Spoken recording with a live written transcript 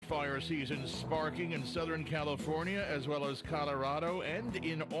wildfire season sparking in Southern California as well as Colorado and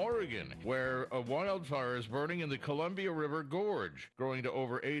in Oregon, where a wildfire is burning in the Columbia River Gorge, growing to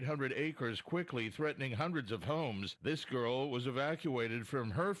over 800 acres quickly, threatening hundreds of homes. This girl was evacuated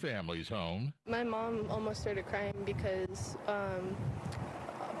from her family's home. My mom almost started crying because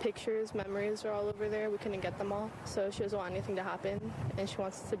pictures, memories are all over there. We couldn't get them all. So she doesn't want anything to happen, and she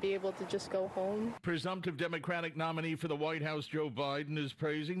wants to be able to just go home. Presumptive Democratic nominee for the White House, Joe Biden, is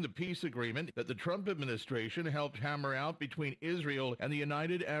praising the peace agreement that the Trump administration helped hammer out between Israel and the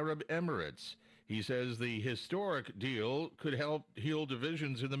United Arab Emirates. He says the historic deal could help heal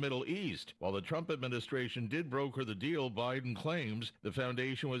divisions in the Middle East. While the Trump administration did broker the deal, Biden claims the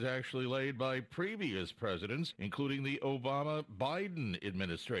foundation was actually laid by previous presidents, including the Obama-Biden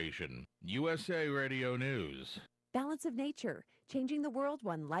administration. USA Radio News. Balance of Nature, changing the world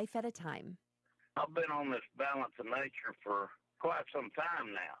one life at a time. I've been on this balance of nature for quite some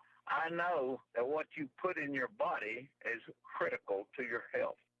time now. I know that what you put in your body is critical to your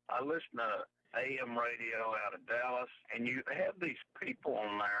health. I listen to AM radio out of Dallas, and you have these people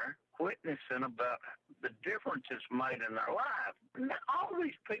on there witnessing about the difference it's made in their life. Now, all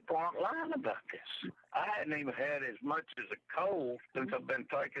these people aren't lying about this. I hadn't even had as much as a cold since I've been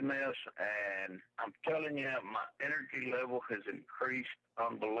taking this, and I'm telling you, my energy level has increased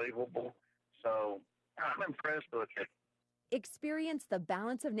unbelievable. So I'm impressed with it. Experience the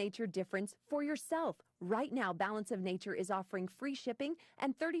Balance of Nature difference for yourself. Right now, Balance of Nature is offering free shipping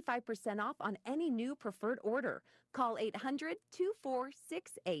and 35% off on any new preferred order. Call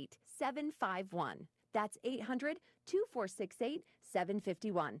 800-2468-751. That's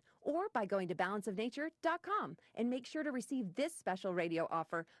 800-2468-751. Or by going to balanceofnature.com and make sure to receive this special radio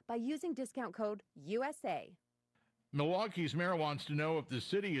offer by using discount code USA. Milwaukee's mayor wants to know if the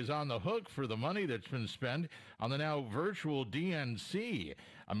city is on the hook for the money that's been spent on the now virtual DNC.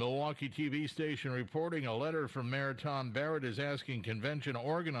 A Milwaukee TV station reporting a letter from Mayor Tom Barrett is asking convention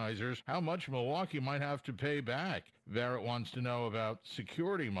organizers how much Milwaukee might have to pay back. Barrett wants to know about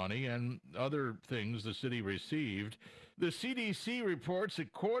security money and other things the city received. The CDC reports a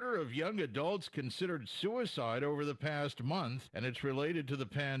quarter of young adults considered suicide over the past month, and it's related to the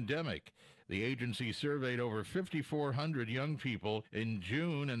pandemic. The agency surveyed over 5,400 young people in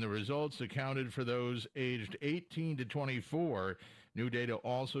June, and the results accounted for those aged 18 to 24. New data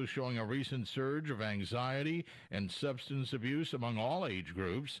also showing a recent surge of anxiety and substance abuse among all age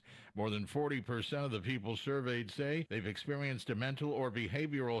groups. More than 40% of the people surveyed say they've experienced a mental or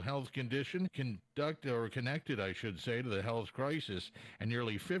behavioral health condition connected, to the health crisis, and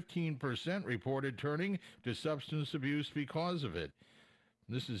nearly 15% reported turning to substance abuse because of it.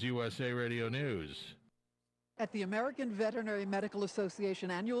 This is USA Radio News. At the American Veterinary Medical Association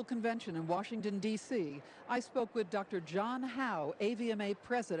annual convention in Washington, D.C., I spoke with Dr. John Howe, AVMA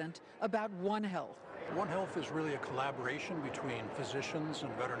president, about One Health. One Health is really a collaboration between physicians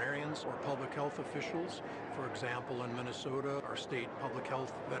and veterinarians or public health officials. For example, in Minnesota, our state public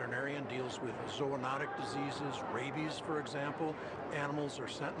health veterinarian deals with zoonotic diseases, rabies, for example. Animals are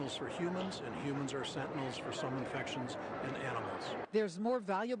sentinels for humans, and humans are sentinels for some infections in animals. There's more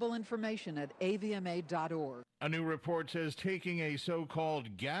valuable information at avma.org. A new report says taking a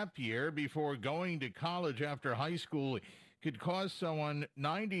so-called gap year before going to college after high school could cost someone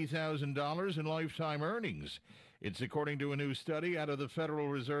 $90,000 in lifetime earnings. It's according to a new study out of the Federal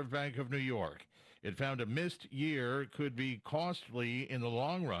Reserve Bank of New York. It found a missed year could be costly in the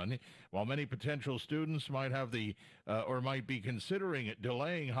long run, while many potential students might have might be considering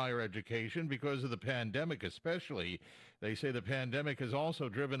delaying higher education because of the pandemic especially. They say the pandemic has also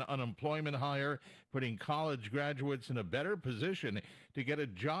driven unemployment higher, putting college graduates in a better position to get a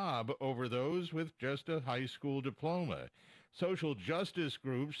job over those with just a high school diploma. Social justice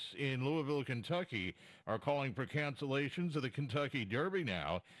groups in Louisville, Kentucky are calling for cancellations of the Kentucky Derby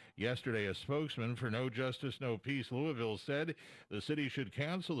now. Yesterday, a spokesman for No Justice, No Peace Louisville said the city should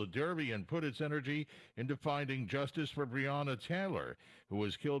cancel the Derby and put its energy into finding justice for Breonna Taylor, who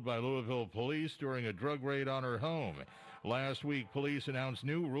was killed by Louisville police during a drug raid on her home. Last week, police announced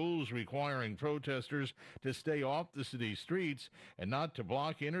new rules requiring protesters to stay off the city streets and not to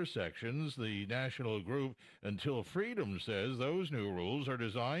block intersections. The national group Until Freedom says those new rules are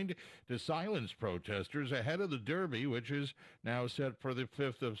designed to silence protesters ahead of the Derby, which is now set for the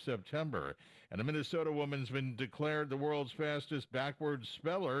 5th of September. And a Minnesota woman's been declared the world's fastest backwards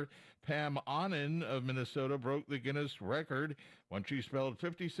speller. Pam Onen of Minnesota broke the Guinness record when she spelled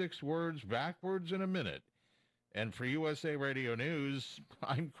 56 words backwards in a minute. And for USA Radio News,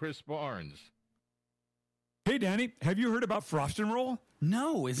 I'm Chris Barnes. Hey, Danny, have you heard about Frost and Roll?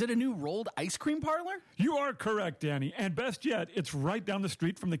 No, is it a new rolled ice cream parlor? You are correct, Danny. And best yet, it's right down the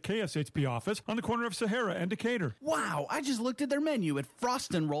street from the KSHP office on the corner of Sahara and Decatur. Wow, I just looked at their menu at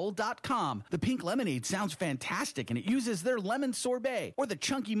frostandroll.com. The pink lemonade sounds fantastic, and it uses their lemon sorbet, or the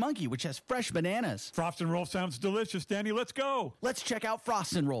Chunky Monkey, which has fresh bananas. Frost and Roll sounds delicious, Danny. Let's go. Let's check out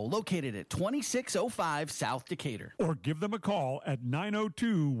Frost and Roll, located at 2605 South Decatur. Or give them a call at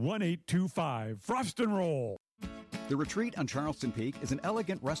 902-1825. Frost and Roll. The Retreat on Charleston Peak is an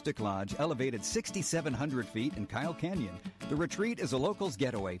elegant rustic lodge elevated 6,700 feet in Kyle Canyon. The Retreat is a locals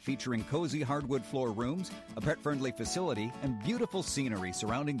getaway featuring cozy hardwood floor rooms, a pet-friendly facility, and beautiful scenery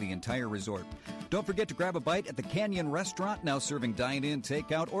surrounding the entire resort. Don't forget to grab a bite at the Canyon Restaurant, now serving dine-in,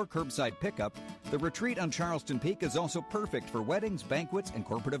 takeout, or curbside pickup. The Retreat on Charleston Peak is also perfect for weddings, banquets, and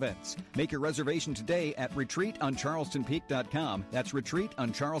corporate events. Make your reservation today at retreatoncharlestonpeak.com. That's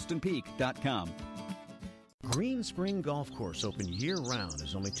retreatoncharlestonpeak.com. Green Spring Golf Course, open year-round,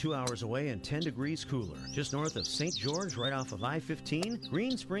 is only 2 hours away and 10 degrees cooler. Just north of St. George, right off of I-15,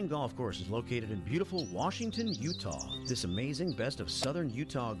 Green Spring Golf Course is located in beautiful Washington, Utah. This amazing best of southern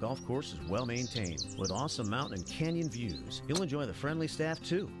Utah golf course is well-maintained, with awesome mountain and canyon views. You'll enjoy the friendly staff,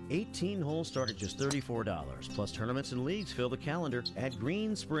 too. 18 holes start at just $34, plus tournaments and leagues fill the calendar at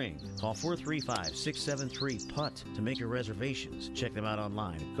Green Spring. Call 435-673-PUTT to make your reservations. Check them out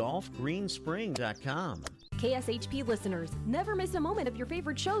online at golfgreenspring.com. KSHP listeners, never miss a moment of your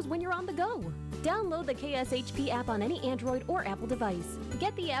favorite shows when you're on the go. Download the KSHP app on any Android or Apple device.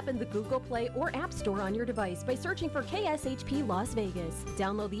 Get the app in the Google Play or App Store on your device by searching for KSHP Las Vegas.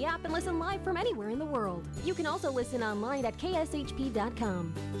 Download the app and listen live from anywhere in the world. You can also listen online at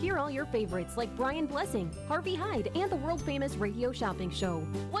kshp.com. Hear all your favorites like Brian Blessing, Harvey Hyde, and the world-famous Radio Shopping Show.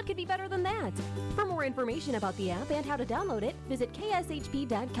 What could be better than that? For more information about the app and how to download it, visit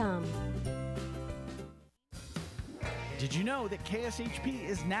kshp.com. Did you know that KSHP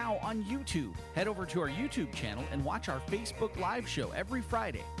is now on YouTube? Head over to our YouTube channel and watch our Facebook Live show every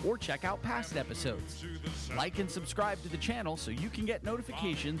Friday, or check out past episodes. Like and subscribe to the channel so you can get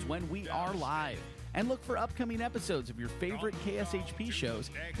notifications when we are live. And look for upcoming episodes of your favorite KSHP shows,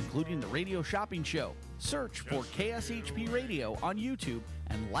 including the Radio Shopping Show. Search for KSHP Radio on YouTube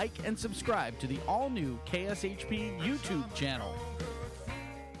and like and subscribe to the all-new KSHP YouTube channel.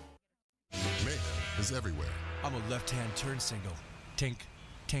 Man is everywhere. I'm a left-hand turn signal. Tink,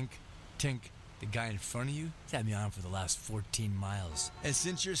 tink, tink. The guy in front of you has had me on for the last 14 miles. And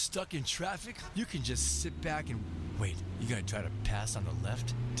since you're stuck in traffic, you can just sit back and wait. You gonna try to pass on the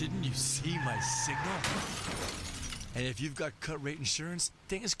left? Didn't you see my signal? And if you've got cut rate insurance,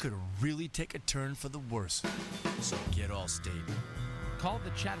 things could really take a turn for the worse. So get Allstate. Call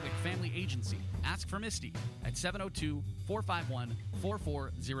the Chadwick Family Agency. Ask for Misty at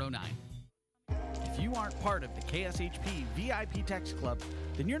 702-451-4409. If you aren't part of the KSHP VIP Text Club,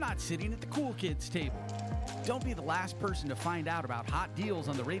 then you're not sitting at the cool kids table. Don't be the last person to find out about hot deals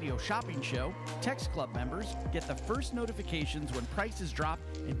on the Radio Shopping Show. Text Club members get the first notifications when prices drop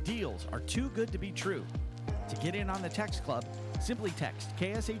and deals are too good to be true. To get in on the Text Club, simply text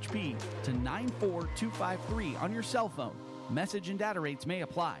KSHP to 94253 on your cell phone. Message and data rates may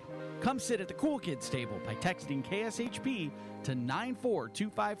apply. Come sit at the cool kids table by texting KSHP to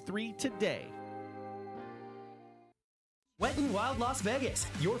 94253 today. Wet n Wild Las Vegas.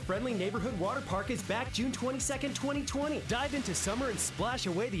 Your friendly neighborhood water park is back June 22nd, 2020. Dive into summer and splash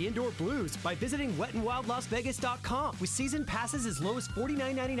away the indoor blues by visiting wetandwildlasvegas.com with season passes as low as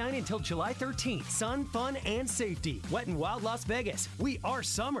 $49.99 until July 13th. Sun, fun, and safety. Wet n Wild Las Vegas. We are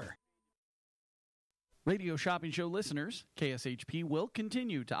summer. Radio Shopping Show listeners, KSHP will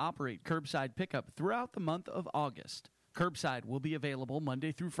continue to operate curbside pickup throughout the month of August. Curbside will be available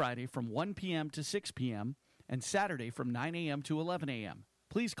Monday through Friday from 1 p.m. to 6 p.m., and Saturday from 9 a.m. to 11 a.m.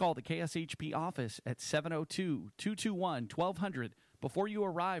 Please call the KSHP office at 702-221-1200 before you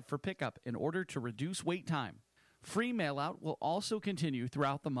arrive for pickup in order to reduce wait time. Free mail-out will also continue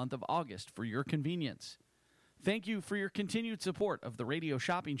throughout the month of August for your convenience. Thank you for your continued support of the Radio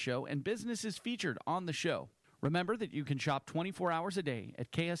Shopping Show and businesses featured on the show. Remember that you can shop 24 hours a day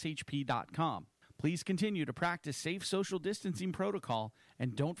at kshp.com. Please continue to practice safe social distancing protocol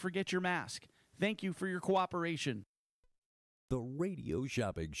and don't forget your mask. Thank you for your cooperation. The Radio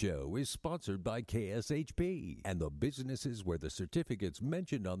Shopping Show is sponsored by KSHP and the businesses where the certificates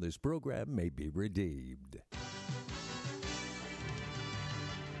mentioned on this program may be redeemed.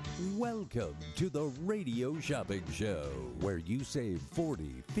 Welcome to the Radio Shopping Show, where you save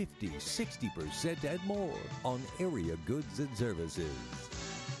 40, 50, 60% and more on area goods and services.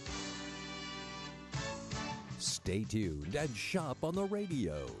 Stay tuned and shop on the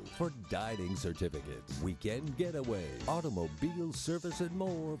radio for dining certificates, weekend getaway, automobile service, and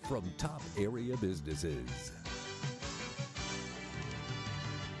more from top area businesses.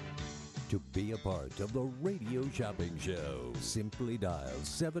 To be a part of the Radio Shopping Show, simply dial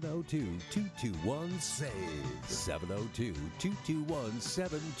 702-221-SAVE,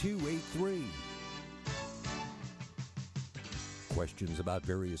 702-221-7283. Questions about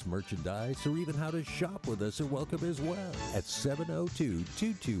various merchandise or even how to shop with us are welcome as well at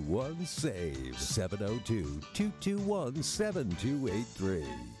 702-221-SAVE, 702-221-7283.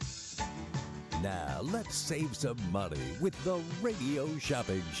 Now, let's save some money with the Radio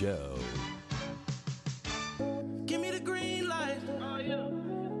Shopping Show. Give me the green light,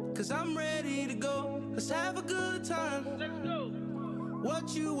 cause I'm ready to go. Let's have a good time. Let's go.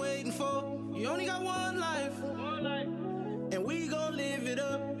 What you waiting for? You only got one life, and we gon' live it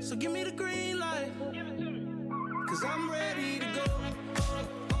up. So give me the green light, cause I'm ready to go.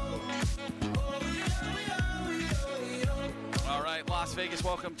 All right, Las Vegas,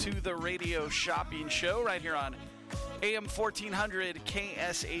 welcome to the Radio Shopping Show right here on AM 1400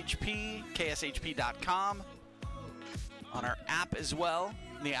 KSHP, KSHP.com. On our app as well,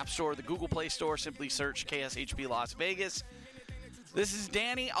 in the App Store, the Google Play Store, simply search KSHP Las Vegas. This is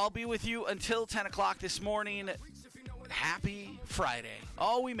Danny. I'll be with you until 10 o'clock this morning. Happy Friday.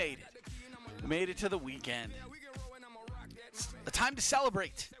 Oh, we made it. We made it to the weekend. It's a time to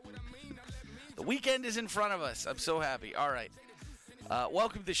celebrate. The weekend is in front of us. I'm so happy. All right.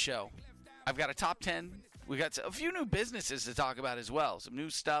 Welcome to the show. I've got a top 10. We got a few new businesses to talk about as well. Some new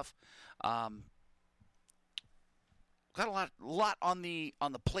stuff. Got a lot on the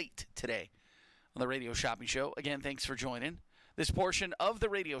plate today on the Radio Shopping Show. Again, thanks for joining. This portion of the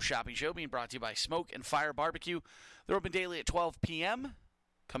Radio Shopping Show being brought to you by Smoke and Fire Barbecue. They're open daily at 12 p.m.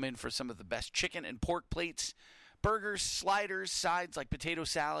 Come in for some of the best chicken and pork plates, burgers, sliders, sides like potato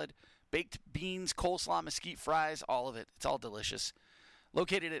salad, baked beans, coleslaw, mesquite fries, all of it. It's all delicious.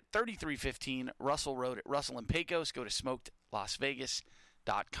 Located at 3315 Russell Road at Russell and Pecos. Go to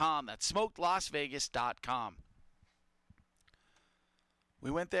smokedlasvegas.com. That's smokedlasvegas.com.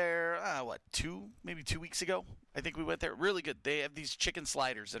 We went there, maybe 2 weeks ago? I think we went there. Really good. They have these chicken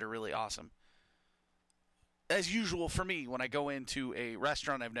sliders that are really awesome. As usual for me, when I go into a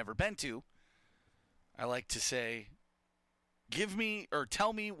restaurant I've never been to, I like to say, give me or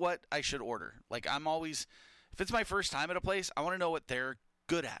tell me what I should order. Like, I'm always, if it's my first time at a place, I want to know what they're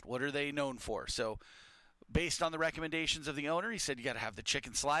good at. What are they known for? So, based on the recommendations of the owner, he said you got to have the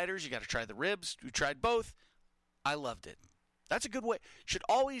chicken sliders, you got to try the ribs. We tried both. I loved it. That's a good way. Should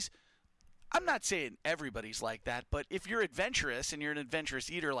always, I'm not saying everybody's like that, but if you're adventurous and you're an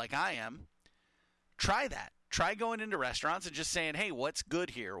adventurous eater like I am, try that. Try going into restaurants and just saying, hey, what's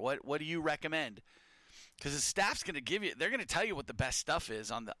good here? What do you recommend? Because the staff's going to give you, they're going to tell you what the best stuff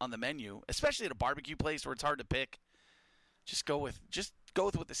is on the menu, especially at a barbecue place where it's hard to pick. Just go with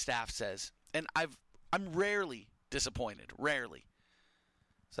what the staff says. And I'm rarely disappointed, rarely.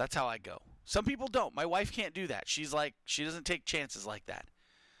 So that's how I go. Some people don't. My wife can't do that. She's like, she doesn't take chances like that.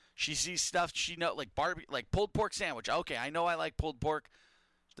 She sees stuff she knows, like pulled pork sandwich. Okay, I know I like pulled pork.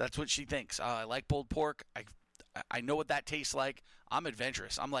 That's what she thinks. I like pulled pork. I know what that tastes like. I'm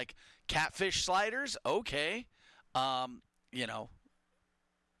adventurous. I'm like, catfish sliders? Okay.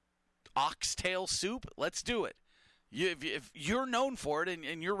 Oxtail soup? Let's do it. If you're known for it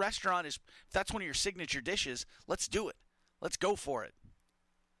and your restaurant if that's one of your signature dishes, let's do it. Let's go for it.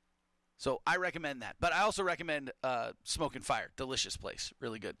 So I recommend that. But I also recommend Smoke and Fire. Delicious place.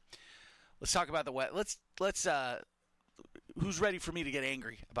 Really good. Let's talk about the weather. Let's who's ready for me to get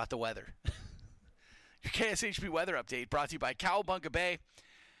angry about the weather? Your KSHP weather update brought to you by Cowabunga Bay.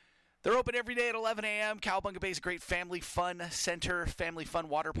 They're open every day at 11 a.m. Cowabunga Bay is a great family fun center, family fun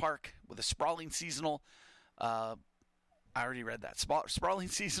water park with a sprawling seasonal I already read that. Sprawling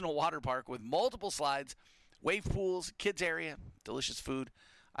seasonal water park with multiple slides, wave pools, kids area, delicious food.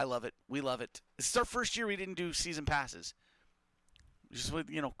 I love it. We love it. This is our first year we didn't do season passes. Just with,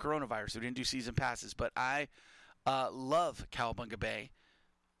 coronavirus, we didn't do season passes. But I love Cowabunga Bay.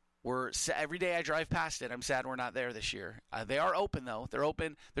 Every day I drive past it, I'm sad we're not there this year. They are open, though. They're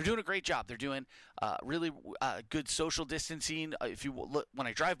open. They're doing a great job. They're doing really good social distancing. If you look, when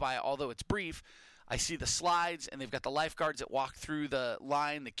I drive by, although it's brief, I see the slides, and they've got the lifeguards that walk through the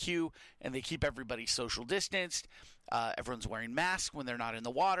line, the queue, and they keep everybody social distanced. Everyone's wearing masks when they're not in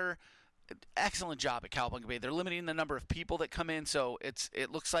the water. Excellent job at Cowabunga Bay. They're limiting the number of people that come in, so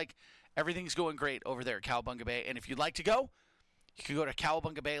it looks like everything's going great over there at Cowabunga Bay. And if you'd like to go, you can go to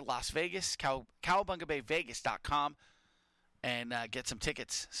Cowabunga Bay Las Vegas, CowabungaBayVegas.com. and get some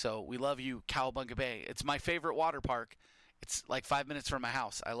tickets. So we love you, Cowabunga Bay. It's my favorite water park. It's like 5 minutes from my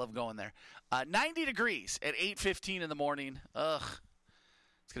house. I love going there. 90 degrees at 8:15 in the morning. Ugh.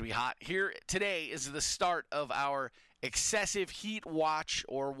 It's going to be hot. Here today is the start of our excessive heat watch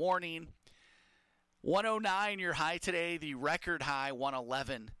or warning. 109 your high today. The record high,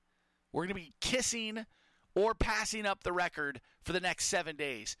 111. We're going to be kissing or passing up the record for the next 7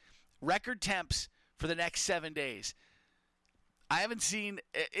 days. Record temps for the next 7 days. I haven't seen,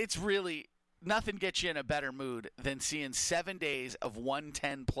 it's really, nothing gets you in a better mood than seeing 7 days of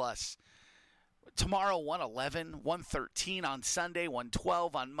 110 plus. Tomorrow, 111, 113 on Sunday,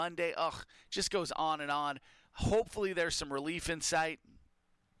 112 on Monday. Ugh, just goes on and on. Hopefully there's some relief in sight,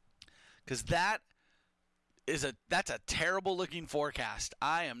 because that's a terrible looking forecast.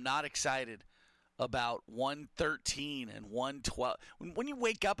 I am not excited about 113 and 112. When you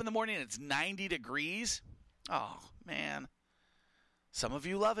wake up in the morning and it's 90 degrees, oh, man. Some of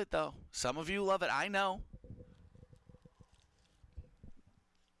you love it, though. Some of you love it. I know.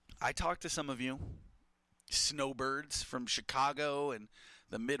 I talked to some of you, snowbirds from Chicago and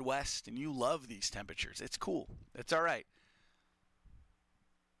the Midwest, and you love these temperatures. It's cool. It's all right.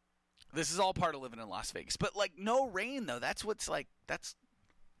 This is all part of living in Las Vegas. But, like, no rain, though. That's what's, like, that's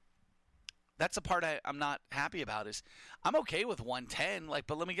the part I'm not happy about. Is I'm okay with 110, like,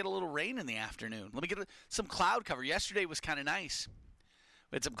 but let me get a little rain in the afternoon. Let me get some cloud cover. Yesterday was kind of nice.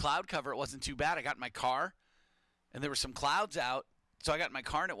 We had some cloud cover. It wasn't too bad. I got in my car, and there were some clouds out. So I got in my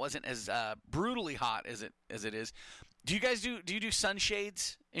car, and it wasn't as brutally hot as it is. Do you guys do you do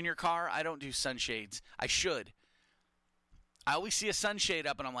sunshades in your car? I don't do sunshades. I should. I always see a sunshade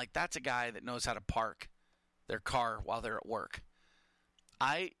up, and I'm like, that's a guy that knows how to park their car while they're at work.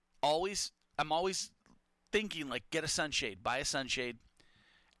 I'm always thinking, like, get a sunshade, buy a sunshade,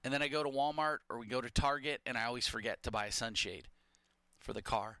 and then I go to Walmart or we go to Target, and I always forget to buy a sunshade for the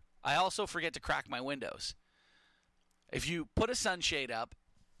car. I also forget to crack my windows. If you put a sunshade up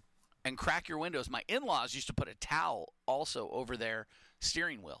and crack your windows, my in-laws used to put a towel also over their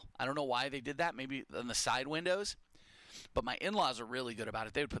steering wheel. I don't know why they did that, maybe on the side windows, but my in-laws are really good about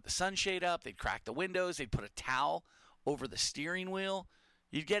it. They would put the sunshade up, they'd crack the windows, they'd put a towel over the steering wheel.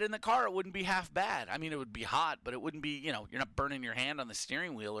 You'd get in the car, it wouldn't be half bad. I mean, it would be hot, but it wouldn't be, you're not burning your hand on the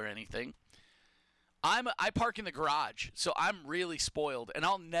steering wheel or anything. I park in the garage, so I'm really spoiled, and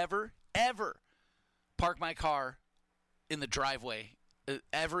I'll never, ever park my car in the driveway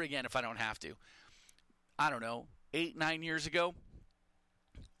ever again if I don't have to. I don't know, 8-9 years ago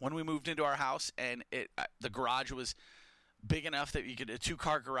when we moved into our house, and the garage was big enough that you could, a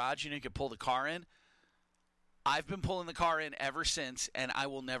 2-car garage, you could pull the car in. I've been pulling the car in ever since, and I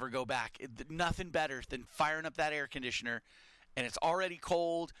will never go back. Nothing better than firing up that air conditioner, and it's already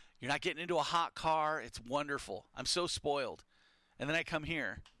cold. You're not getting into a hot car. It's wonderful. I'm so spoiled. And then I come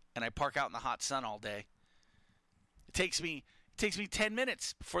here, and I park out in the hot sun all day. It takes me 10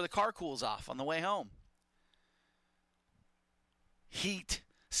 minutes before the car cools off on the way home. Heat,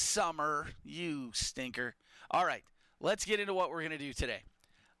 summer, you stinker. All right, let's get into what we're going to do today.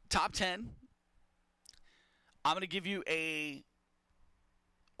 Top 10. I'm going to give you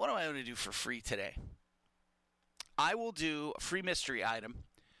what am I going to do for free today? I will do a free mystery item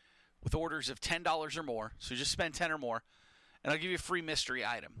with orders of $10 or more. So just spend 10 or more, and I'll give you a free mystery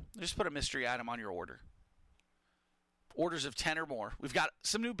item. Just put a mystery item on your order. Orders of 10 or more. We've got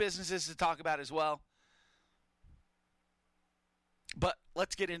some new businesses to talk about as well. But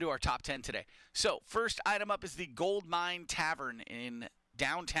let's get into our top 10 today. So first item up is the Gold Mine Tavern in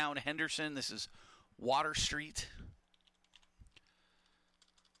downtown Henderson. This is Water Street.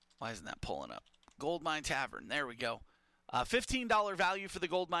 Why isn't that pulling up? Gold Mine Tavern. There we go. $15 value for the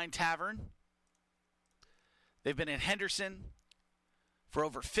Gold Mine Tavern. They've been in Henderson for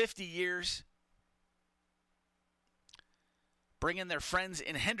over 50 years. Bringing their friends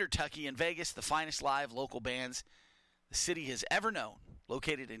in Hendertucky and Vegas, the finest live local bands the city has ever known.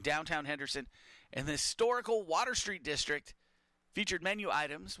 Located in downtown Henderson and the historical Water Street District. Featured menu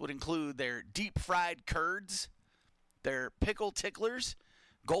items would include their deep-fried curds, their pickle ticklers,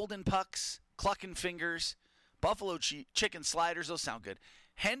 golden pucks, cluckin' fingers, buffalo chicken sliders. Those sound good.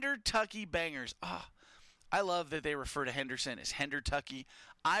 Hendertucky bangers. I love that they refer to Henderson as Hendertucky.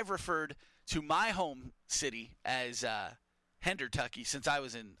 I've referred to my home city as Hendertucky since I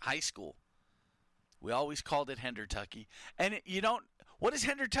was in high school. We always called it Hendertucky. And what does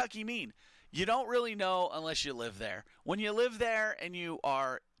Hendertucky mean? You don't really know unless you live there. When you live there and you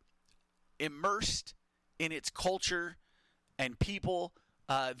are immersed in its culture and people,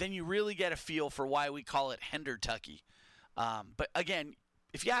 then you really get a feel for why we call it Hendertucky. But again,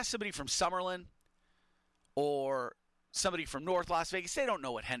 if you ask somebody from Summerlin or somebody from North Las Vegas, they don't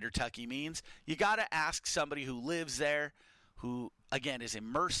know what Hendertucky means. You got to ask somebody who lives there, who, again, is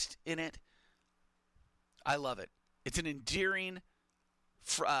immersed in it. I love it. It's an endearing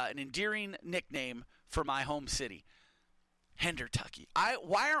nickname for my home city, Hendertucky.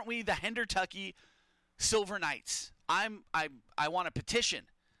 Why aren't we the Hendertucky Silver Knights? I want to petition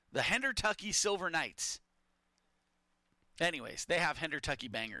the Hendertucky Silver Knights. Anyways, they have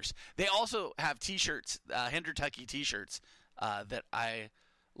Hendertucky bangers. They also have T-shirts, Hendertucky T-shirts, that I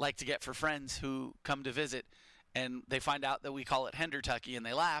like to get for friends who come to visit, and they find out that we call it Hendertucky, and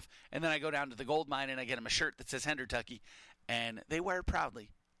they laugh. And then I go down to the gold mine, and I get them a shirt that says Hendertucky, and they wear it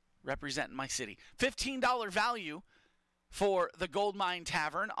proudly, representing my city. $15 value for the Gold Mine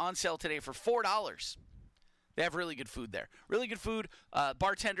Tavern, on sale today for $4. They have really good food there. Really good food.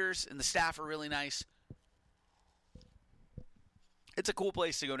 Bartenders and the staff are really nice. It's a cool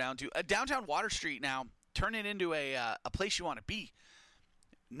place to go down to. Downtown Water Street now, turn it into a place you want to be.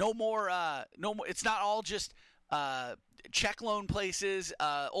 No more. It's not all just check loan places,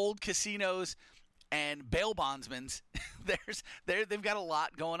 old casinos, and bail bondsmen. They've got a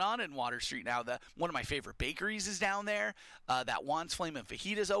lot going on in Water Street now. One of my favorite bakeries is down there. That Juan's Flame and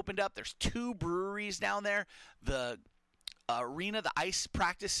Fajitas opened up. There's 2 breweries down there. The arena, the ice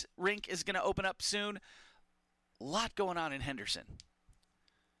practice rink, is going to open up soon. A lot going on in Henderson.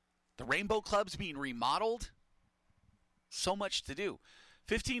 The Rainbow Club's being remodeled. So much to do.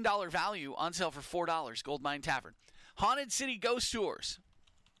 $15 value, on sale for $4. Gold Mine Tavern. Haunted City Ghost Tours.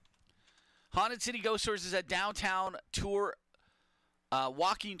 Haunted City Ghost Tours is a downtown tour,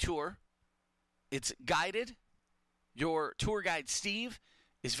 walking tour. It's guided. Your tour guide, Steve,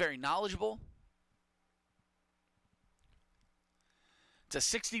 is very knowledgeable.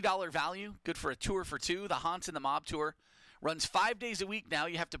 It's a $60 value, good for a tour for 2. The Haunts and the Mob Tour runs 5 days a week now.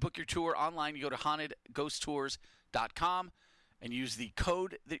 You have to book your tour online. You go to hauntedghosttours.com and use the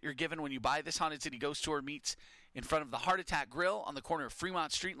code that you're given when you buy this. Haunted City Ghost Tour meets in front of the Heart Attack Grill on the corner of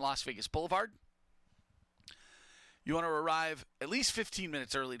Fremont Street and Las Vegas Boulevard. You want to arrive at least 15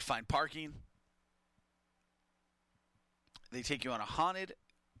 minutes early to find parking. They take you on a haunted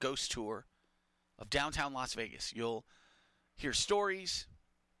ghost tour of downtown Las Vegas. You'll hear stories.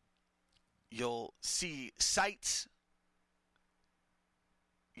 You'll see sights.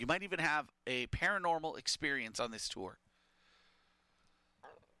 You might even have a paranormal experience on this tour.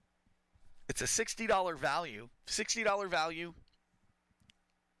 It's a $60 value. $60 value.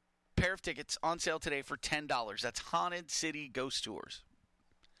 Pair of tickets on sale today for $10. That's Haunted City Ghost Tours.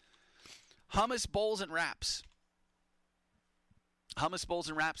 Hummus Bowls and Wraps. Hummus Bowls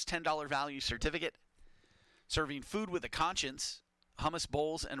and Wraps, $10 value certificate. Serving food with a conscience. Hummus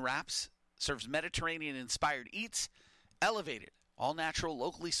Bowls and Wraps serves Mediterranean-inspired eats, elevated, all-natural,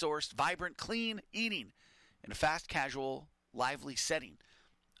 locally sourced, vibrant, clean eating in a fast, casual, lively setting.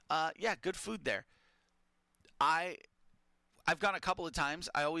 Yeah, good food there. I've gone a couple of times.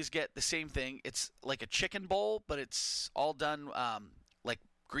 I always get the same thing. It's like a chicken bowl, but it's all done like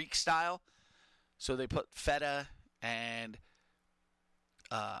Greek style. So they put feta and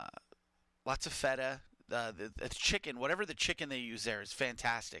lots of feta. The chicken, whatever the chicken they use there, is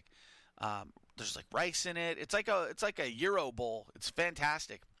fantastic. There's like rice in it. It's like a Euro bowl. It's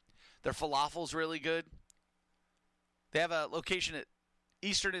fantastic. Their falafel's really good. They have a location at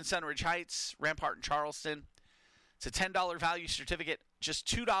Eastern and Sunridge Heights, Rampart and Charleston. It's a $10 value certificate, just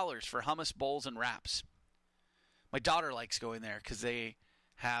 $2 for hummus bowls and wraps. My daughter likes going there because they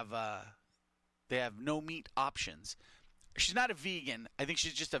have no meat options. She's not a vegan. I think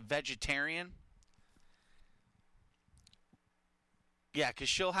she's just a vegetarian. Yeah, because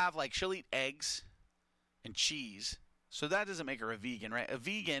she'll eat eggs and cheese. So that doesn't make her a vegan, right? A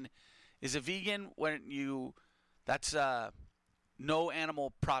vegan is a vegan that's no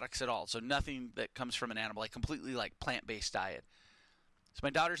animal products at all. So nothing that comes from an animal, like completely like plant-based diet. So my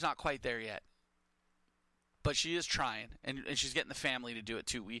daughter's not quite there yet. But she is trying, and she's getting the family to do it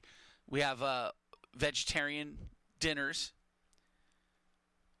too. We have vegetarian dinners.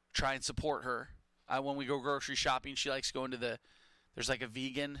 Try and support her. When we go grocery shopping, she likes going to there's like a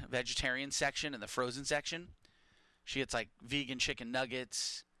vegan, vegetarian section and the frozen section. She gets like vegan chicken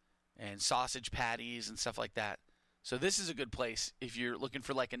nuggets and sausage patties and stuff like that. So this is a good place if you're looking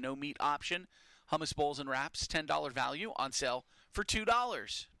for like a no-meat option. Hummus bowls and wraps, $10 value, on sale for $2.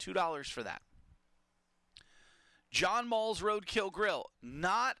 $2 for that. John Mull's Roadkill Grill.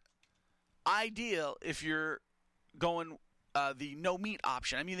 Not ideal if you're going the no-meat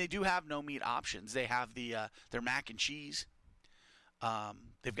option. I mean, they do have no-meat options. They have their mac and cheese.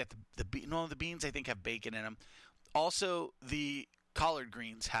 They've got the beans, I think, have bacon in them. Also, the collard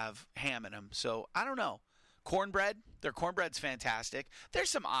greens have ham in them. So, I don't know. Cornbread, Their cornbread's fantastic. There's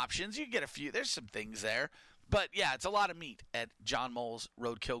some options. You can get a few. There's some things there. But, yeah, it's a lot of meat at John Moles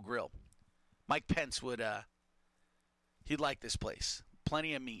Roadkill Grill. Mike Pence would, he'd like this place.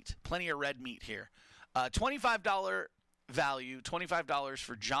 Plenty of meat. Plenty of red meat here. $25 value. $25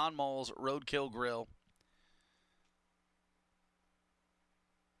 for John Moles Roadkill Grill.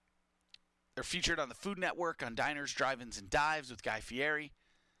 They're featured on the Food Network on Diners, Drive-Ins, and Dives with Guy Fieri.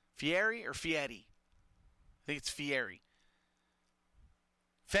 Fieri or Fieri? I think it's Fieri.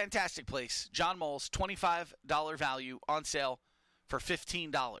 Fantastic place. John Moles, $25 value on sale for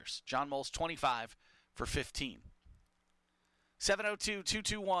 $15. John Moles, $25 for $15.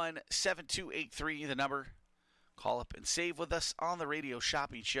 702-221-7283, the number. Call up and save with us on the Radio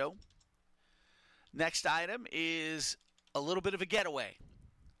Shopping Show. Next item is a little bit of a getaway.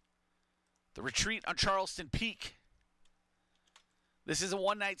 The Retreat on Charleston Peak. This is a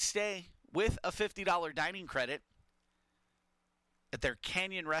one-night stay with a $50 dining credit at their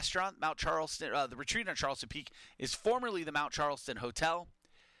Canyon Restaurant, Mount Charleston. The Retreat on Charleston Peak is formerly the Mount Charleston Hotel.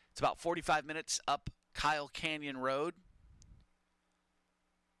 It's about 45 minutes up Kyle Canyon Road.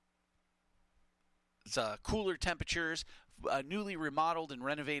 It's cooler temperatures, a newly remodeled and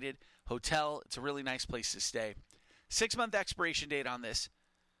renovated hotel. It's a really nice place to stay. 6-month expiration date on this.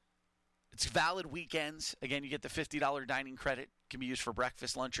 It's valid weekends. Again, you get the $50 dining credit. It can be used for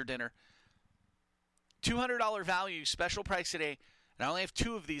breakfast, lunch, or dinner. $200 value, special price today. And I only have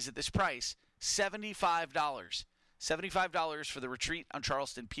 2 of these at this price, $75. $75 for the Retreat on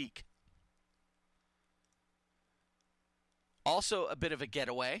Charleston Peak. Also a bit of a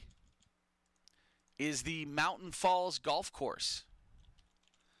getaway is the Mountain Falls Golf Course.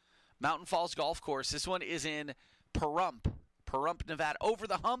 Mountain Falls Golf Course. This one is in Pahrump, Nevada. Over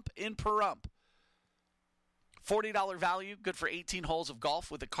the Hump in Pahrump. $40 value, good for 18 holes of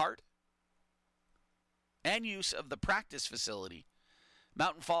golf with a cart and use of the practice facility.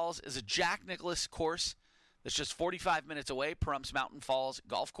 Mountain Falls is a Jack Nicklaus course that's just 45 minutes away. Pahrum's Mountain Falls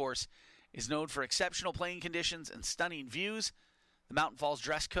Golf Course is known for exceptional playing conditions and stunning views. The Mountain Falls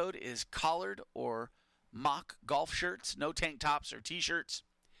dress code is collared or mock golf shirts, no tank tops or T-shirts.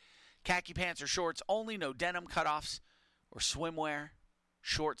 Khaki pants or shorts only, no denim cutoffs or swimwear.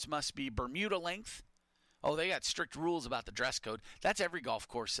 Shorts must be Bermuda length. Oh, they got strict rules about the dress code. That's every golf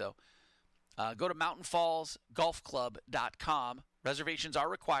course, though. Go to mountainfallsgolfclub.com. Reservations are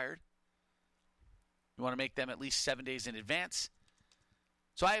required. You want to make them at least 7 days in advance.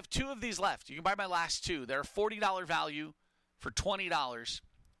 So I have 2 of these left. You can buy my last 2. They're $40 value for $20.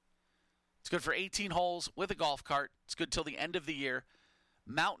 It's good for 18 holes with a golf cart. It's good till the end of the year.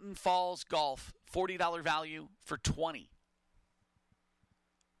 Mountain Falls Golf, $40 value for $20.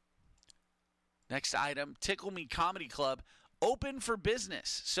 Next item, Tickle Me Comedy Club, open for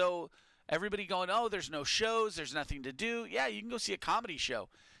business. So everybody going, oh, there's no shows, there's nothing to do. Yeah, you can go see a comedy show.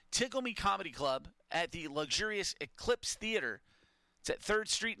 Tickle Me Comedy Club at the luxurious Eclipse Theater. It's at 3rd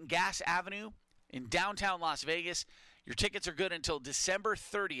Street and Gas Avenue in downtown Las Vegas. Your tickets are good until December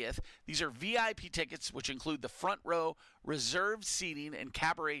 30th. These are VIP tickets, which include the front row, reserved seating, and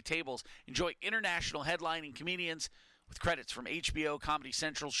cabaret tables. Enjoy international headlining comedians with credits from HBO, Comedy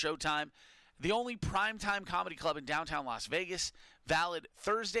Central, Showtime. The only primetime comedy club in downtown Las Vegas. Valid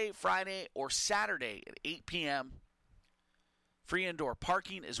Thursday, Friday, or Saturday at 8 p.m. Free indoor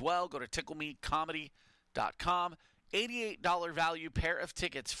parking as well. Go to ticklemecomedy.com. $88 value pair of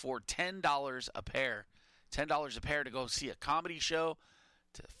tickets for $10 a pair. $10 a pair to go see a comedy show,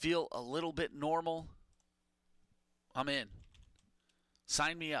 to feel a little bit normal. I'm in.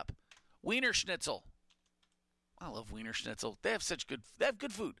 Sign me up. Wiener Schnitzel. I love Wiener Schnitzel. They have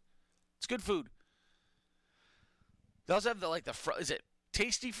good food. It's good food. They also have is it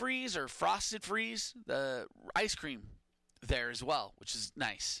Tasty Freeze or Frosted Freeze? The ice cream there as well, which is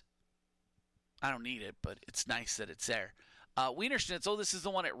nice. I don't need it, but it's nice that it's there. Wiener Schnitzel, this is the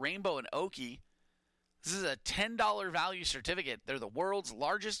one at Rainbow and Oakey. This is a $10 value certificate. They're the world's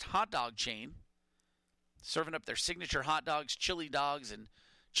largest hot dog chain, serving up their signature hot dogs, chili dogs, and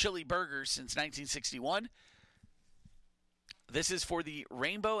chili burgers since 1961. This is for the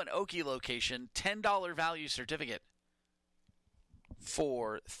Rainbow and Oakey location, $10 value certificate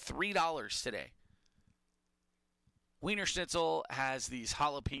for $3 today. Wiener Schnitzel has these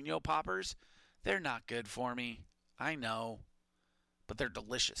jalapeno poppers. They're not good for me. I know. But they're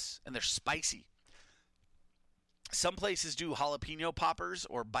delicious, and they're spicy. Some places do jalapeno poppers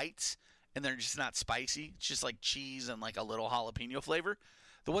or bites, and they're just not spicy. It's just like cheese and like a little jalapeno flavor.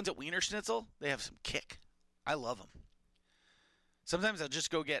 The ones at Wiener Schnitzel, they have some kick. I love them. Sometimes I'll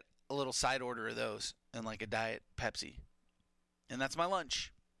just go get a little side order of those and like a Diet Pepsi. And that's my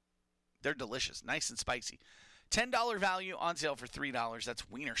lunch. They're delicious, nice and spicy. $10 value on sale for $3. That's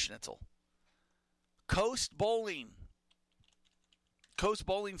Wiener Schnitzel. Coast Bowling. Coast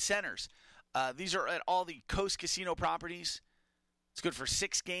Bowling Centers. These are at all the Coast Casino properties. It's good for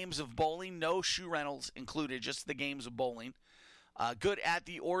 6 games of bowling. No shoe rentals included, just the games of bowling. Good at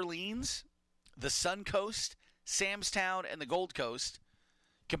the Orleans, the Suncoast, Samstown, and the Gold Coast.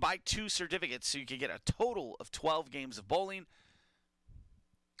 You can buy 2 certificates so you can get a total of 12 games of bowling.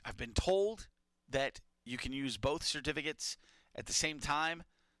 I've been told that you can use both certificates at the same time.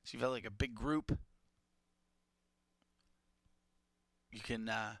 So you've got like a big group. You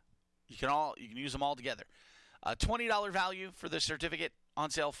can use them all together. $20 value for the certificate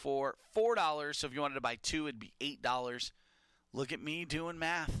on sale for $4. So if you wanted to buy 2, it'd be $8. Look at me doing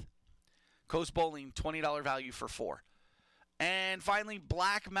math. Coast Bowling, $20 value for 4. And finally,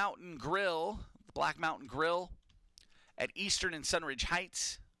 Black Mountain Grill. The Black Mountain Grill at Eastern and Sunridge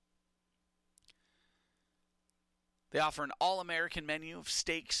Heights. They offer an all-American menu of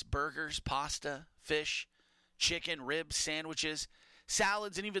steaks, burgers, pasta, fish, chicken, ribs, sandwiches,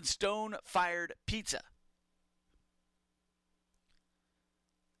 salads, and even stone-fired pizza.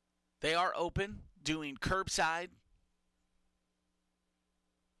 They are open, doing curbside,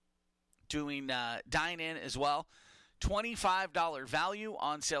 doing dine-in as well. $25 value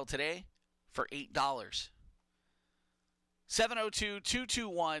on sale today for $8.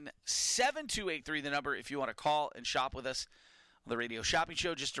 702-221-7283, the number if you want to call and shop with us on the Radio Shopping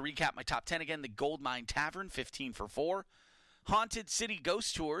Show. Just to recap my top 10 again, the Gold Mine Tavern, 15 for 4. Haunted City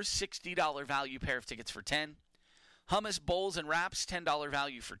Ghost Tours, $60 value pair of tickets for 10. Hummus Bowls and Wraps, $10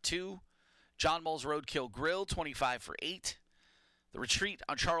 value for 2. John Mull's Roadkill Grill, 25 for 8. The Retreat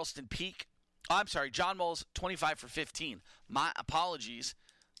on Charleston Peak. John Mull's 25 for 15. My apologies.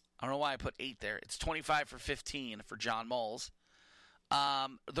 I don't know why I put 8 there. It's 25 for 15 for John Mull's.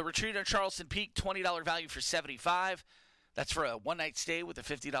 The Retreat on Charleston Peak, $20 value for 75. That's for a one-night stay with a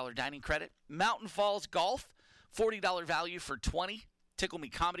 $50 dining credit. Mountain Falls Golf, $40 value for 20. Tickle Me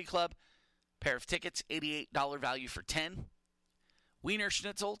Comedy Club, pair of tickets, $88 value for 10. Wiener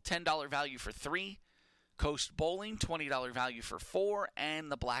Schnitzel, $10 value for 3. Coast Bowling, $20 value for 4.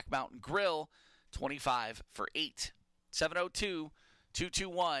 And the Black Mountain Grill, $25 for 8.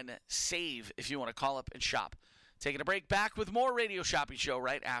 702-221-SAVE if you want to call up and shop. Taking a break, back with more Radio Shopping Show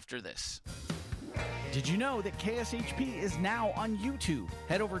right after this. Did you know that KSHP is now on YouTube?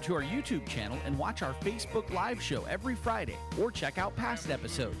 Head over to our YouTube channel and watch our Facebook Live show every Friday, or check out past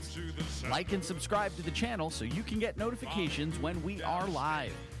episodes. Like and subscribe to the channel so you can get notifications when we are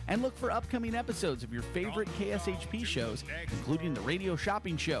live. And look for upcoming episodes of your favorite KSHP shows, including the Radio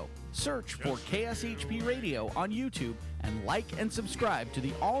Shopping Show. Search for KSHP Radio on YouTube and like and subscribe to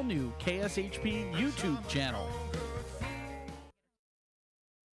the all-new KSHP YouTube channel.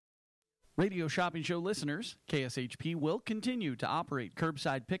 Radio Shopping Show listeners, KSHP will continue to operate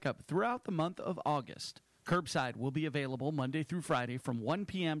curbside pickup throughout the month of August. Curbside will be available Monday through Friday from 1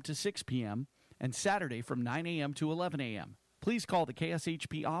 p.m. to 6 p.m. and Saturday from 9 a.m. to 11 a.m. Please call the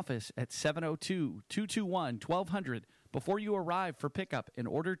KSHP office at 702-221-1200 before you arrive for pickup in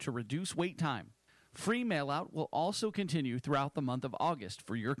order to reduce wait time. Free mail-out will also continue throughout the month of August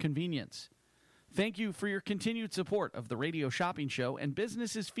for your convenience. Thank you for your continued support of the Radio Shopping Show and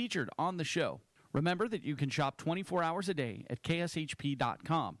businesses featured on the show. Remember that you can shop 24 hours a day at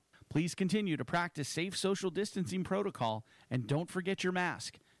kshp.com. Please continue to practice safe social distancing protocol and don't forget your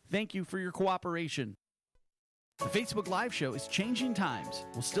mask. Thank you for your cooperation. The Facebook Live show is changing times.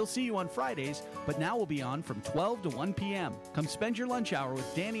 We'll still see you on Fridays, but now we'll be on from 12 to 1 p.m. Come spend your lunch hour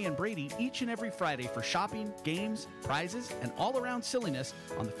with Danny and Brady each and every Friday for shopping, games, prizes, and all-around silliness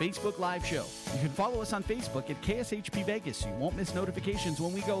on the Facebook Live show. You can follow us on Facebook at KSHP Vegas so you won't miss notifications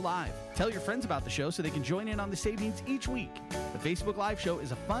when we go live. Tell your friends about the show so they can join in on the savings each week. The Facebook Live show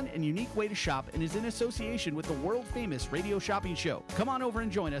is a fun and unique way to shop and is in association with the world-famous Radio Shopping Show. Come on over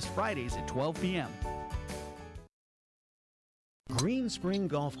and join us Fridays at 12 p.m. Green Spring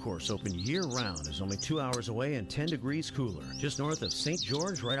Golf Course, open year-round, is only 2 hours away and 10 degrees cooler. Just north of St.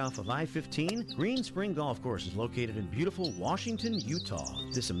 George, right off of I-15, Green Spring Golf Course is located in beautiful Washington, Utah.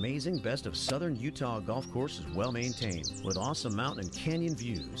 This amazing best of southern Utah golf course is well-maintained, with awesome mountain and canyon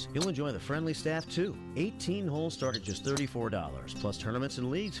views. You'll enjoy the friendly staff, too. 18 holes start at just $34, plus tournaments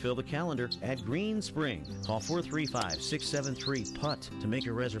and leagues fill the calendar at Green Spring. Call 435-673-PUTT to make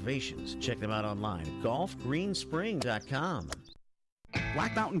your reservations. Check them out online at golfgreenspring.com.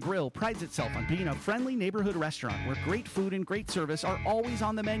 Black Mountain Grill prides itself on being a friendly neighborhood restaurant where great food and great service are always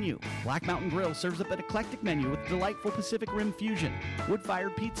on the menu. Black Mountain Grill serves up an eclectic menu with delightful Pacific Rim fusion,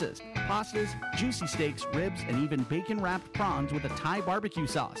 wood-fired pizzas, pastas, juicy steaks, ribs, and even bacon-wrapped prawns with a Thai barbecue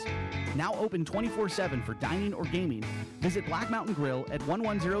sauce. Now open 24/7 for dining or gaming. Visit Black Mountain Grill at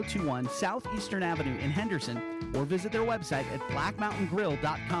 11021 Southeastern Avenue in Henderson or visit their website at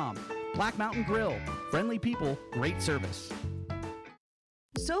blackmountaingrill.com. Black Mountain Grill. Friendly people, great service.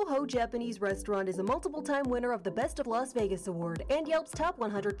 Soho Japanese Restaurant is a multiple-time winner of the Best of Las Vegas Award and Yelp's Top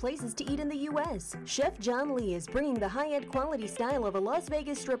 100 Places to Eat in the U.S. Chef John Lee is bringing the high-end quality style of a Las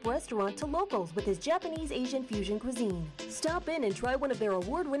Vegas strip restaurant to locals with his Japanese Asian fusion cuisine. Stop in and try one of their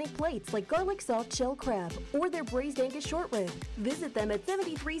award-winning plates like garlic soft shell crab or their braised Angus short rib. Visit them at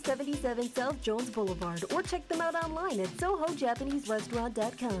 7377 South Jones Boulevard or check them out online at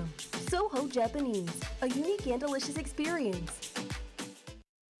SohoJapaneseRestaurant.com. Soho Japanese, a unique and delicious experience.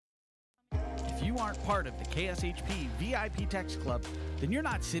 If you aren't part of the KSHP VIP Text Club, then you're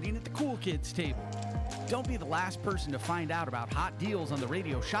not sitting at the cool kids table. Don't be the last person to find out about hot deals on the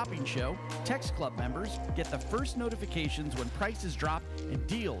radio shopping show. Text Club members get the first notifications when prices drop and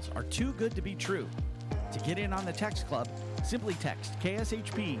deals are too good to be true. To get in on the Text Club, simply text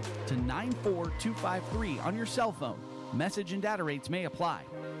KSHP to 94253 on your cell phone. Message and data rates may apply.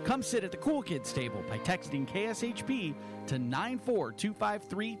 Come sit at the cool kids table by texting KSHP to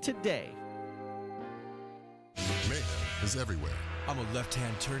 94253 today. Mayhem is everywhere. I'm a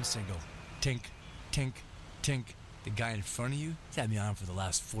left-hand turn signal. Tink, tink, tink. The guy in front of you had me on for the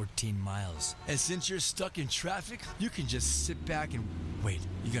last 14 miles. And since you're stuck in traffic, you can just sit back and wait.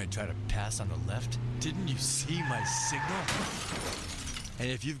 You gonna try to pass on the left? Didn't you see my signal? And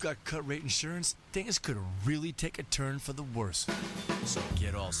if you've got cut rate insurance, things could really take a turn for the worse. So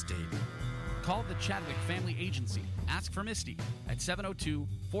get Allstate. Call the Chadwick Family Agency. Ask for Misty at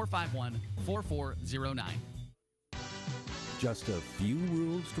 702-451-4409. Just a few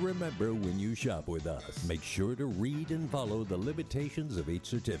rules to remember when you shop with us. Make sure to read and follow the limitations of each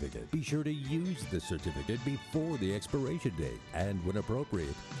certificate. Be sure to use the certificate before the expiration date. And when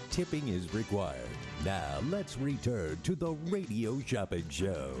appropriate, tipping is required. Now, let's return to the Radio Shopping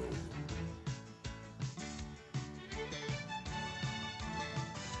Show.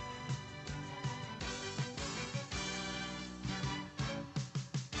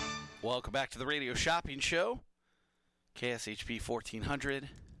 Welcome back to the Radio Shopping Show. KSHP 1400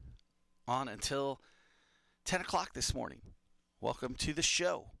 on until 10 o'clock this morning. Welcome to the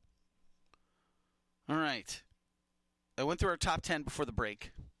show. All right. I went through our top 10 before the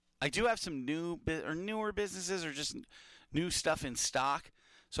break. I do have some newer businesses or just new stuff in stock.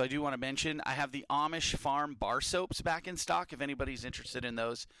 So I do want to mention I have the Amish Farm bar soaps back in stock if anybody's interested in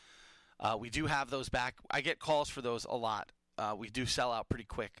those. We do have those back. I get calls for those a lot. We do sell out pretty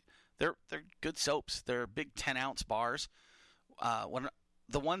quick. They're good soaps. They're big 10-ounce bars. When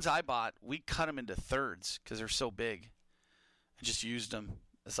the ones I bought, we cut them into thirds because they're so big. I just used them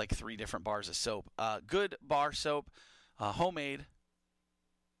as like 3 different bars of soap. Good bar soap, homemade,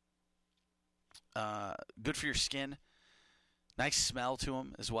 good for your skin. Nice smell to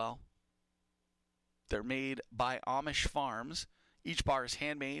them as well. They're made by Amish Farms. Each bar is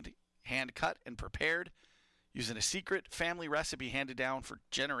handmade, hand-cut, and prepared using a secret family recipe handed down for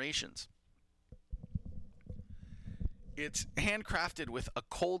generations. It's handcrafted with a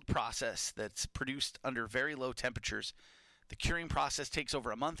cold process that's produced under very low temperatures. The curing process takes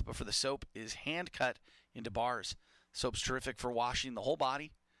over a month before the soap is hand-cut into bars. Soap's terrific for washing the whole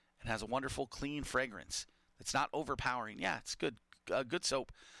body and has a wonderful, clean fragrance. It's not overpowering. Yeah, it's good. Good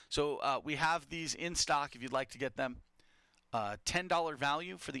soap. So we have these in stock if you'd like to get them. $10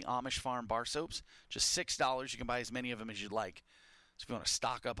 value for the Amish Farm bar soaps. Just $6. You can buy as many of them as you'd like. So if you want to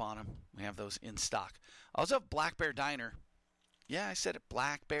stock up on them, we have those in stock. I also have Black Bear Diner. Yeah, I said it.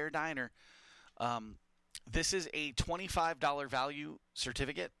 Black Bear Diner. This is a $25 value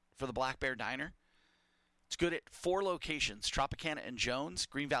certificate for the Black Bear Diner. It's good at 4 locations: Tropicana and Jones,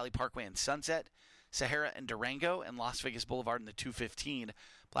 Green Valley Parkway and Sunset, Sahara and Durango, and Las Vegas Boulevard in the 215.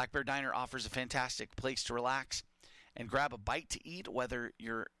 Black Bear Diner offers a fantastic place to relax and grab a bite to eat, whether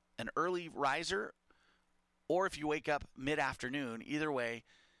you're an early riser or if you wake up mid-afternoon. Either way,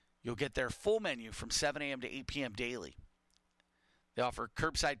 you'll get their full menu from 7 a.m. to 8 p.m. daily. They offer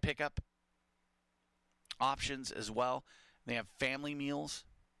curbside pickup options as well. They have family meals.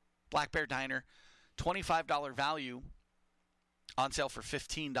 Black Bear Diner, $25 value, on sale for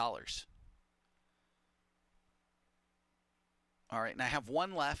 $15. All right, and I have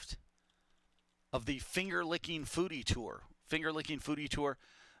one left of the Finger Licking Foodie Tour. Finger Licking Foodie Tour.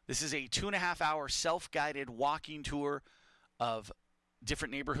 This is a 2.5-hour self-guided walking tour of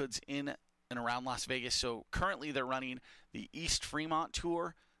different neighborhoods in and around Las Vegas. So currently they're running the East Fremont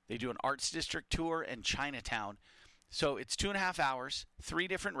tour. They do an Arts District tour and Chinatown. So it's 2.5 hours, 3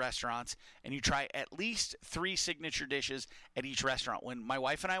 different restaurants, and you try at least 3 signature dishes at each restaurant. When my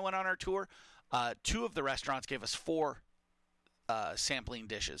wife and I went on our tour, 2 of the restaurants gave us 4 sampling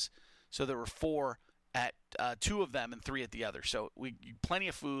dishes. So there were 4 at 2 of them and 3 at the other. So plenty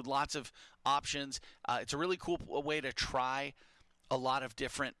of food, lots of options. It's a really cool way to try a lot of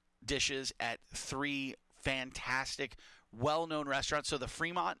different dishes at 3 fantastic, well-known restaurants. So the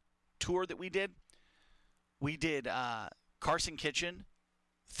Fremont tour that we did Carson Kitchen,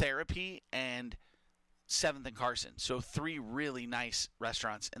 Therapy, and 7th and Carson. So 3 really nice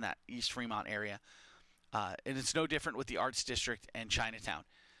restaurants in that East Fremont area. And it's no different with the Arts District and Chinatown.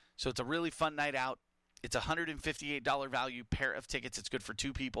 So it's a really fun night out. It's a $158 value pair of tickets. It's good for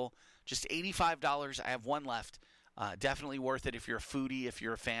 2 people. Just $85. I have 1 left. Definitely worth it if you're a foodie, if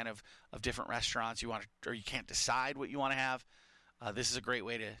you're a fan of different restaurants, or you can't decide what you want to have. This is a great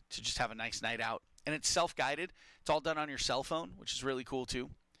way to just have a nice night out. And it's self-guided. It's all done on your cell phone, which is really cool too.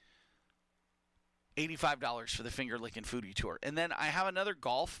 $85 for the Finger Lickin' Foodie Tour. And then I have another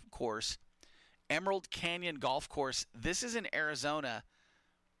golf course, Emerald Canyon Golf Course. This is in Arizona.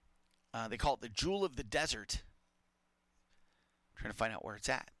 They call it the Jewel of the Desert. I'm trying to find out where it's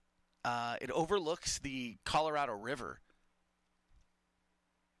at. It overlooks the Colorado River.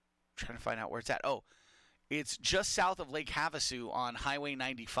 I'm trying to find out where it's at. Oh, it's just south of Lake Havasu on Highway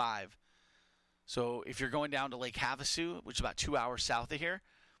 95. So if you're going down to Lake Havasu, which is about 2 hours south of here,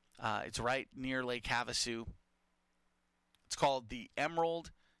 it's right near Lake Havasu. It's called the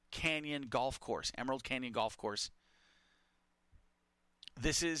Emerald Canyon Golf Course. Emerald Canyon Golf Course.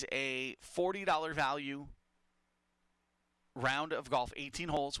 This is a $40 value round of golf, 18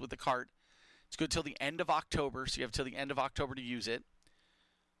 holes with the cart. It's good till the end of October, so you have till the end of October to use it.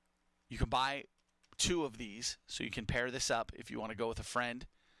 You can buy 2 of these, so you can pair this up if you want to go with a friend.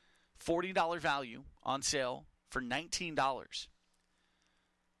 $40 value on sale for $19.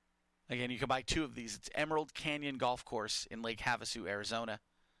 Again, you can buy 2 of these. It's Emerald Canyon Golf Course in Lake Havasu, Arizona.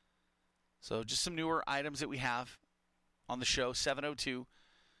 So just some newer items that we have on the show,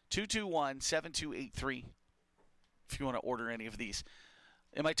 702-221-7283, if you want to order any of these.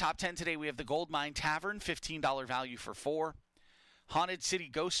 In my top 10 today, we have the Gold Mine Tavern, $15 value for 4. Haunted City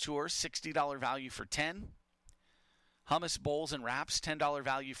Ghost Tour, $60 value for 10. Hummus Bowls and Wraps, $10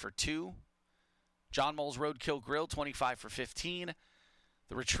 value for 2. John Mole's Roadkill Grill, $25 for 15.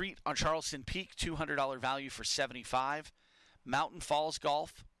 The Retreat on Charleston Peak, $200 value for 75. Mountain Falls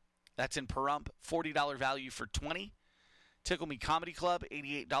Golf, that's in Pahrump, $40 value for 20. Tickle Me Comedy Club,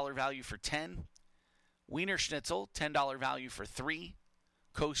 $88 value for 10. Wiener Schnitzel, $10 value for 3.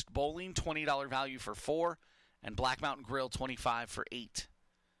 Coast Bowling, $20 value for 4. And Black Mountain Grill, $25 for 8.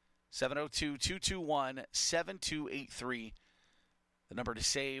 702-221-7283. The number to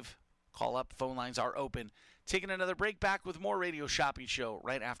save. Call up. Phone lines are open. Taking another break, back with more Radio Shopping Show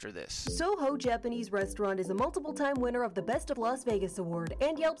right after this. Soho Japanese Restaurant is a multiple-time winner of the Best of Las Vegas Award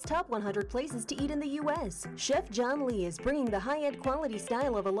and Yelp's Top 100 Places to Eat in the U.S. Chef John Lee is bringing the high-end quality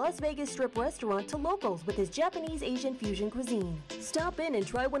style of a Las Vegas Strip restaurant to locals with his Japanese Asian fusion cuisine. Stop in and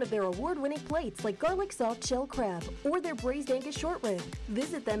try one of their award-winning plates like garlic soft shell crab or their braised Angus short rib.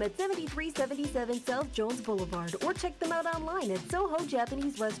 Visit them at 7377 South Jones Boulevard or check them out online at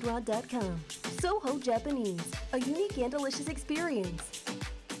SohoJapaneseRestaurant.com. Soho Japanese, a unique and delicious experience.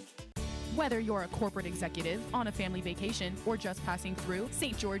 Whether you're a corporate executive, on a family vacation, or just passing through,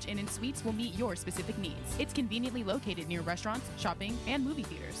 St. George Inn & Suites will meet your specific needs. It's conveniently located near restaurants, shopping, and movie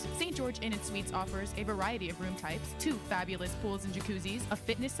theaters. St. George Inn & Suites offers a variety of room types, 2 fabulous pools and jacuzzis, a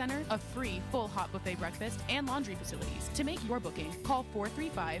fitness center, a free full hot buffet breakfast, and laundry facilities. To make your booking, call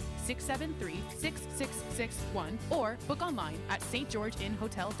 435-673-6661 or book online at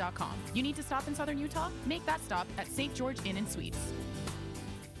stgeorgeinnhotel.com. You need to stop in Southern Utah? Make that stop at St. George Inn & Suites.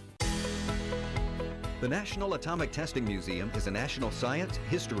 The National Atomic Testing Museum is a national science,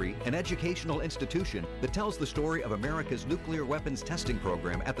 history, and educational institution that tells the story of America's nuclear weapons testing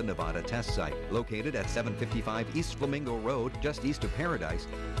program at the Nevada Test Site. Located at 755 East Flamingo Road, just east of Paradise,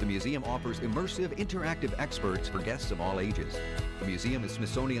 the museum offers immersive, interactive experts for guests of all ages. The museum is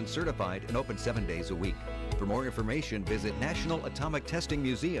Smithsonian certified and open 7 days a week. For more information, visit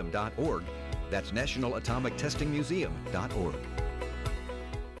nationalatomictestingmuseum.org. That's nationalatomictestingmuseum.org.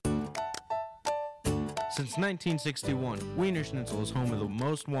 Since 1961, Wiener Schnitzel is home of the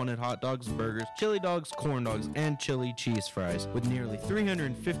most wanted hot dogs, burgers, chili dogs, corn dogs, and chili cheese fries. With nearly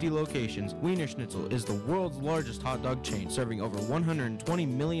 350 locations, Wiener Schnitzel is the world's largest hot dog chain, serving over 120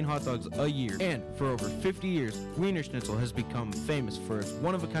 million hot dogs a year. And for over 50 years, Wiener Schnitzel has become famous for its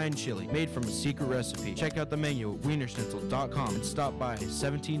one-of-a-kind chili made from a secret recipe. Check out the menu at wienerschnitzel.com and stop by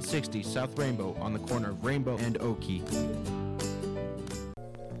 1760 South Rainbow on the corner of Rainbow and Oakey.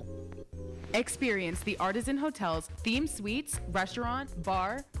 Experience the Artisan Hotel's themed suites, restaurant,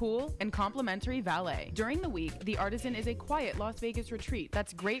 bar, pool, and complimentary valet. During the week, the Artisan is a quiet Las Vegas retreat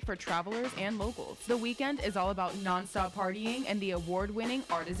that's great for travelers and locals. The weekend is all about nonstop partying and the award-winning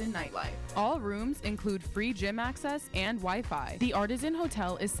Artisan nightlife. All rooms include free gym access and Wi-Fi. The Artisan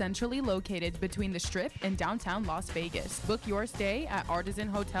Hotel is centrally located between the Strip and downtown Las Vegas. Book your stay at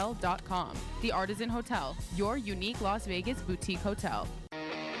artisanhotel.com. The Artisan Hotel, your unique Las Vegas boutique hotel.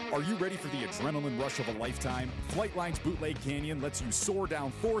 Are you ready for the adrenaline rush of a lifetime? Flightline's Bootleg Canyon lets you soar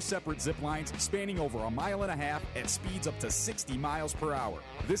down 4 separate zip lines spanning over 1.5 miles at speeds up to 60 miles per hour.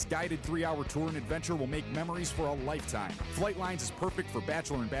 This guided 3-hour tour and adventure will make memories for a lifetime. Flightlines is perfect for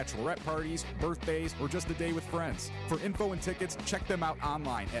bachelor and bachelorette parties, birthdays, or just a day with friends. For info and tickets, check them out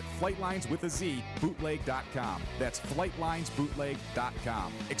online at flightlineswithaz.bootleg.com. That's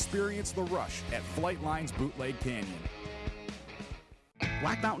flightlinesbootleg.com. Experience the rush at Flightline's Bootleg Canyon.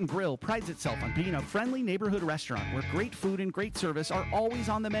 Black Mountain Grill prides itself on being a friendly neighborhood restaurant where great food and great service are always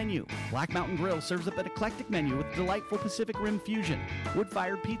on the menu. Black Mountain Grill serves up an eclectic menu with delightful Pacific Rim fusion,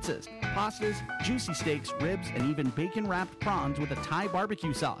 wood-fired pizzas, pastas, juicy steaks, ribs, and even bacon-wrapped prawns with a Thai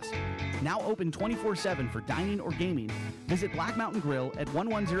barbecue sauce. Now open 24/7 for dining or gaming. Visit Black Mountain Grill at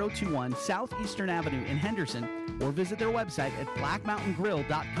 11021 Southeastern Avenue in Henderson or visit their website at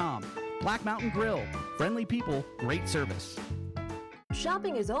blackmountaingrill.com. Black Mountain Grill. Friendly people, great service.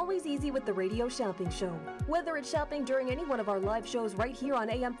 Shopping is always easy with the Radio Shopping Show. Whether it's shopping during any one of our live shows right here on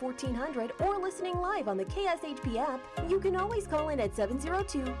AM 1400 or listening live on the KSHP app, you can always call in at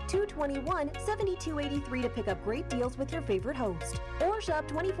 702-221-7283 to pick up great deals with your favorite host. Or shop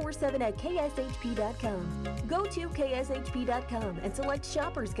 24/7 at kshp.com. Go to kshp.com and select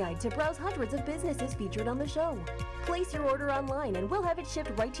Shopper's Guide to browse hundreds of businesses featured on the show. Place your order online and we'll have it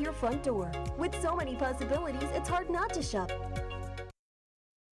shipped right to your front door. With so many possibilities, it's hard not to shop.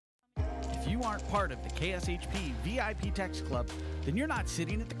 If you aren't part of the KSHP VIP Text Club, then you're not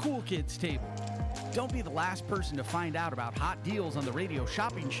sitting at the cool kids table. Don't be the last person to find out about hot deals on the Radio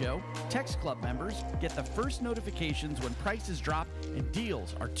Shopping Show. Text Club members get the first notifications when prices drop and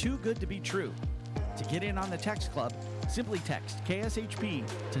deals are too good to be true. To get in on the Text Club, simply text KSHP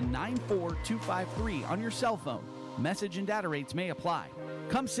to 94253 on your cell phone. Message and data rates may apply.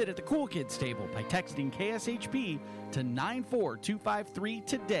 Come sit at the cool kids table by texting KSHP to 94253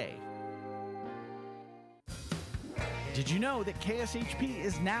 today. Did you know that KSHP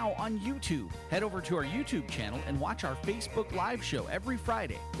is now on YouTube? Head over to our YouTube channel and watch our Facebook Live show every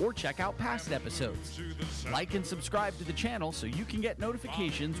Friday, or check out past episodes. Like and subscribe to the channel so you can get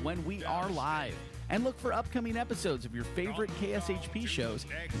notifications when we are live. And look for upcoming episodes of your favorite KSHP shows,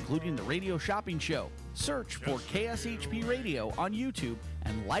 including the Radio Shopping Show. Search for KSHP Radio on YouTube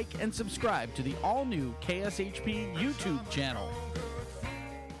and like and subscribe to the all-new KSHP YouTube channel.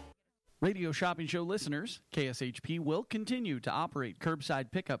 Radio Shopping Show listeners, KSHP will continue to operate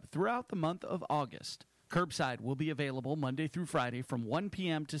curbside pickup throughout the month of August. Curbside will be available Monday through Friday from 1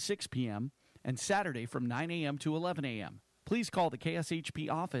 p.m. to 6 p.m. and Saturday from 9 a.m. to 11 a.m. Please call the KSHP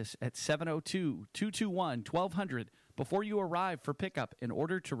office at 702-221-1200 before you arrive for pickup in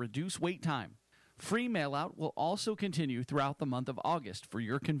order to reduce wait time. Free mail-out will also continue throughout the month of August for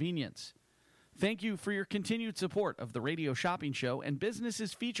your convenience. Thank you for your continued support of the Radio Shopping Show and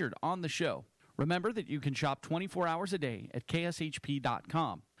businesses featured on the show. Remember that you can shop 24 hours a day at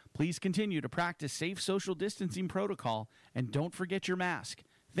kshp.com. Please continue to practice safe social distancing protocol and don't forget your mask.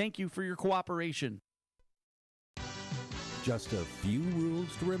 Thank you for your cooperation. Just a few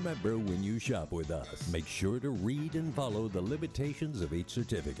rules to remember when you shop with us. Make sure to read and follow the limitations of each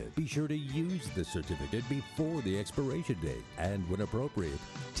certificate. Be sure to use the certificate before the expiration date. And when appropriate,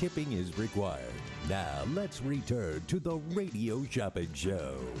 tipping is required. Now, let's return to the Radio Shopping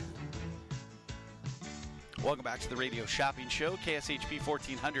Show. Welcome back to the Radio Shopping Show, KSHP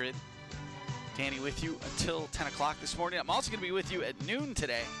 1400. Danny with you until 10 o'clock this morning. I'm also going to be with you at noon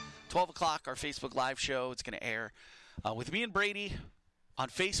today. 12 o'clock, our Facebook Live show. It's going to air with me and Brady on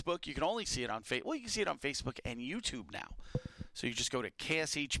Facebook. You can only see it on Facebook. You can see it on Facebook and YouTube now. So you just go to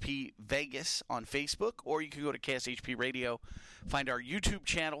KSHP Vegas on Facebook, or you can go to KSHP Radio, find our YouTube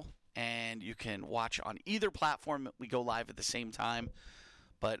channel, and you can watch on either platform. We go live at the same time.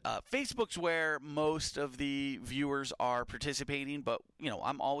 But Facebook's where most of the viewers are participating. But,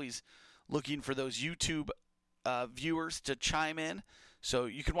 I'm always looking for those YouTube viewers to chime in. So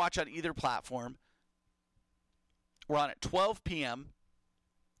you can watch on either platform. We're on at 12 p.m.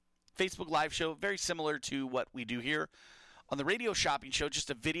 Facebook Live show, very similar to what we do here on the Radio Shopping Show, just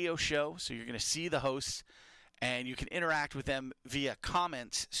a video show. So you're going to see the hosts, and you can interact with them via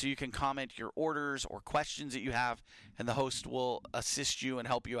comments. So you can comment your orders or questions that you have, and the host will assist you and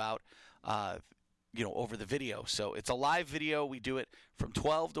help you out, over the video. So it's a live video. We do it from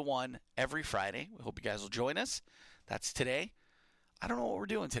 12 to 1 every Friday. We hope you guys will join us. That's today. I don't know what we're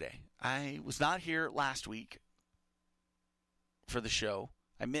doing today. I was not here last week for the show.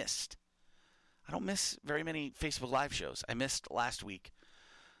 I don't miss very many Facebook Live shows. I missed last week.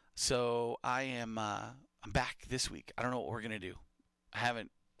 So I'm back this week. I don't know what we're going to do. I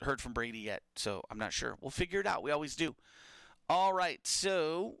haven't heard from Brady yet, so I'm not sure. We'll figure it out. We always do. All right,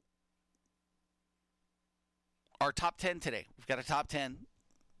 so our top 10 today. We've got a top 10.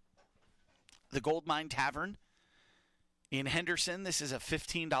 The Gold Mine Tavern in Henderson. This is a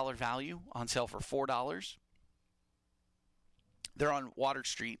 $15 value, on sale for $4. They're on Water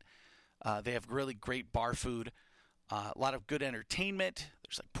Street. They have really great bar food, a lot of good entertainment.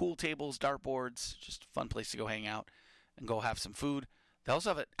 There's like pool tables, dartboards, just a fun place to go hang out and go have some food. They also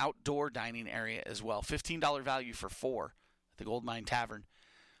have an outdoor dining area as well. $15 value for $4 at the Gold Mine Tavern.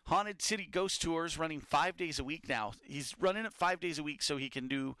 Haunted City Ghost Tours running 5 days a week now. He's running it 5 days a week so he can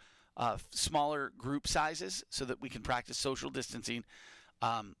do smaller group sizes so that we can practice social distancing.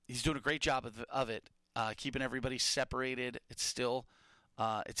 He's doing a great job of it. Keeping everybody separated. It's still,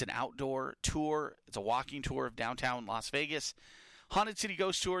 it's an outdoor tour. It's a walking tour of downtown Las Vegas. Haunted City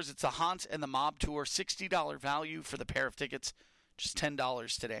Ghost Tours. It's the Haunt and the Mob Tour. $60 value for the pair of tickets. Just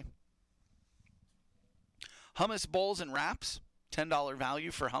 $10 today. Hummus Bowls and Wraps. $10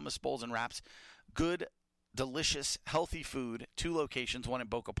 value for Hummus Bowls and Wraps. Good, delicious, healthy food. 2 locations. One in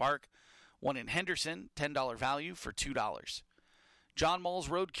Boca Park. One in Henderson. $10 value for $2. John Mull's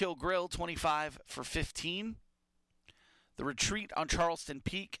Roadkill Grill, $25 for $15. The Retreat on Charleston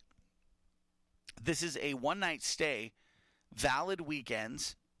Peak. This is a one-night stay, valid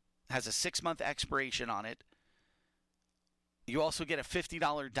weekends, has a 6-month expiration on it. You also get a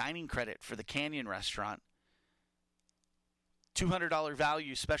 $50 dining credit for the Canyon Restaurant. $200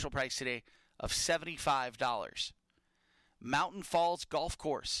 value, special price today of $75. Mountain Falls Golf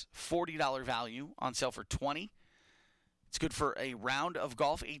Course, $40 value, on sale for $20. It's good for a round of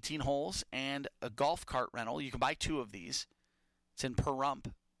golf, 18 holes, and a golf cart rental. You can buy 2 of these. It's in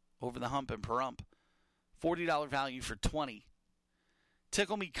Pahrump, over the hump in Pahrump. $40 value for $20.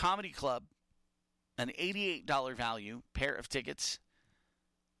 Tickle Me Comedy Club, an $88 value, pair of tickets.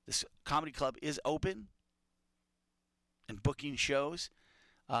 This comedy club is open and booking shows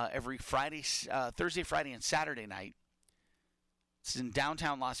every Friday, Thursday, Friday, and Saturday night. This is in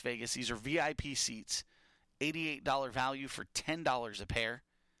downtown Las Vegas. These are VIP seats. $88 value for $10 a pair.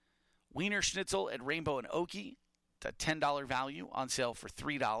 Wiener Schnitzel at Rainbow and Oakey, a $10 value, on sale for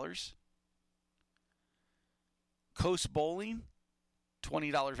 $3. Coast Bowling,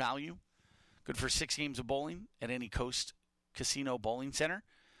 $20 value. Good for 6 games of bowling at any Coast Casino Bowling Center.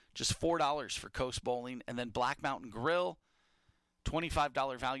 Just $4 for Coast Bowling. And then Black Mountain Grill,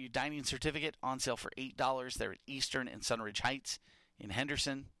 $25 value dining certificate, on sale for $8. They're at Eastern and Sunridge Heights in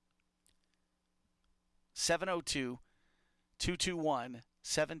Henderson.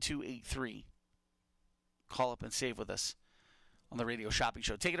 702-221-7283. Call up and save with us on the Radio Shopping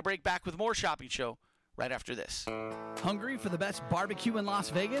Show. Taking a break, back with more Shopping Show right after this. Hungry for the best barbecue in Las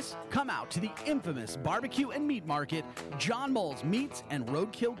Vegas? Come out to the infamous barbecue and meat market, John Mull's Meats and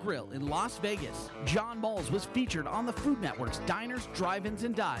Roadkill Grill in Las Vegas. John Mull's was featured on the Food Network's Diners, Drive-Ins,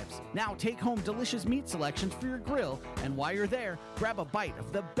 and Dives. Now take home delicious meat selections for your grill, and while you're there, grab a bite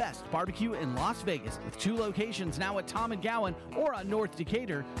of the best barbecue in Las Vegas. With 2 locations now at Tom and Gowan or on North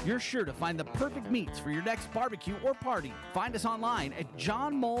Decatur, you're sure to find the perfect meats for your next barbecue or party. Find us online at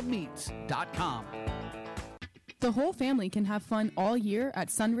johnmullmeats.com. The whole family can have fun all year at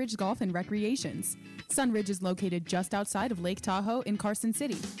Sunridge Golf and Recreations. Sunridge is located just outside of Lake Tahoe in Carson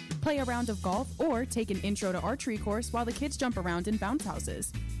City. Play a round of golf or take an intro to archery course while the kids jump around in bounce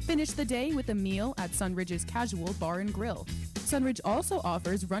houses. Finish the day with a meal at Sunridge's Casual Bar and Grill. Sunridge also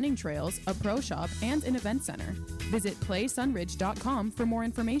offers running trails, a pro shop, and an event center. Visit playsunridge.com for more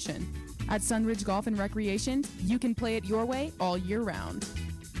information. At Sunridge Golf and Recreations, you can play it your way all year round.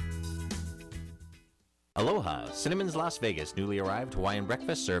 Aloha, Cinnamon's Las Vegas newly arrived Hawaiian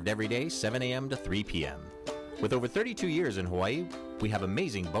breakfast served every day, 7 a.m. to 3 p.m. With over 32 years in Hawaii, We have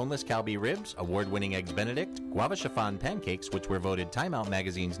amazing boneless Calbee ribs, award-winning Eggs Benedict, guava chiffon pancakes, which were voted Time Out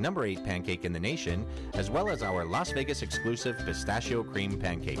Magazine's number 8 pancake in the nation, as well as our Las Vegas exclusive pistachio cream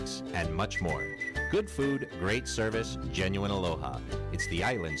pancakes, and much more. Good food, great service, genuine aloha. It's the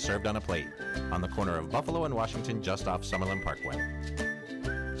island served on a plate, on the corner of Buffalo and Washington, just off Summerlin Parkway.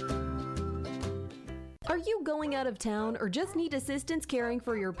 Are you going out of town or just need assistance caring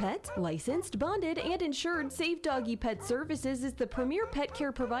for your pet? Licensed, bonded, and insured, Safe Doggy Pet Services is the premier pet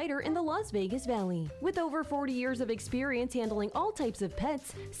care provider in the Las Vegas Valley. With over 40 years of experience handling all types of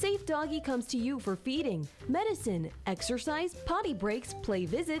pets, Safe Doggy comes to you for feeding, medicine, exercise, potty breaks, play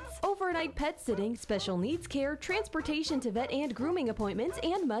visits, overnight pet sitting, special needs care, transportation to vet and grooming appointments,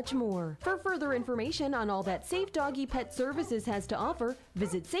 and much more. For further information on all that Safe Doggy Pet Services has to offer,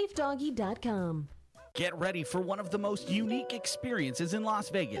 visit safedoggy.com. Get ready for one of the most unique experiences in Las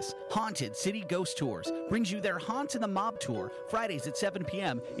Vegas. Haunted City Ghost Tours brings you their Haunt and the Mob Tour, Fridays at 7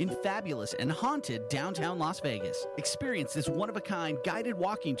 p.m. in fabulous and haunted downtown Las Vegas. Experience this one-of-a-kind guided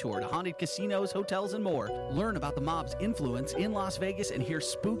walking tour to haunted casinos, hotels, and more. Learn about the mob's influence in Las Vegas and hear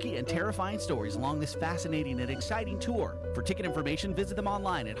spooky and terrifying stories along this fascinating and exciting tour. For ticket information, visit them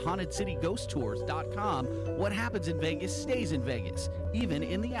online at hauntedcityghosttours.com. What happens in Vegas stays in Vegas, even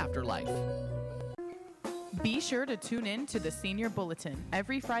in the afterlife. Be sure to tune in to the Senior Bulletin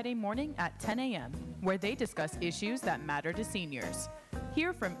every Friday morning at 10 a.m., where they discuss issues that matter to seniors.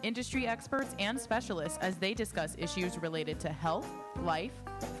 Hear from industry experts and specialists as they discuss issues related to health, life,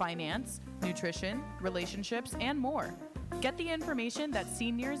 finance, nutrition, relationships, and more. Get the information that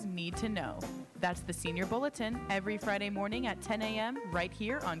seniors need to know. That's the Senior Bulletin every Friday morning at 10 a.m. right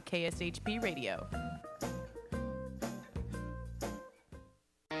here on KSHP Radio.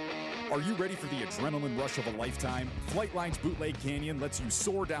 Are you ready for the adrenaline rush of a lifetime? Flightline's Bootleg Canyon lets you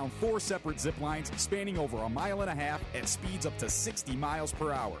soar down 4 separate zip lines spanning over 1.5 miles at speeds up to 60 miles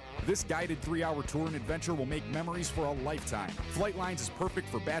per hour. This guided 3-hour tour and adventure will make memories for a lifetime. Flightlines is perfect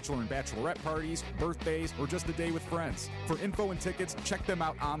for bachelor and bachelorette parties, birthdays, or just a day with friends. For info and tickets, check them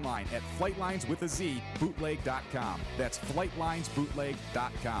out online at flightlinesbootleg.com. That's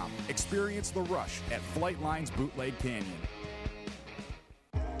flightlinesbootleg.com. Experience the rush at Flightline's Bootleg Canyon.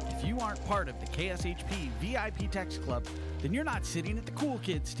 If you aren't part of the KSHP VIP Text Club, then you're not sitting at the cool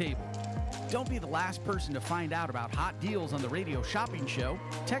kids table. Don't be the last person to find out about hot deals on the radio shopping show.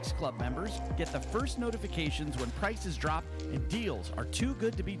 Text Club members get the first notifications when prices drop and deals are too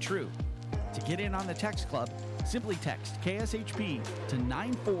good to be true. To get in on the Text Club, simply text KSHP to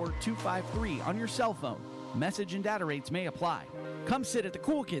 94253 on your cell phone. Message and data rates may apply. Come sit at the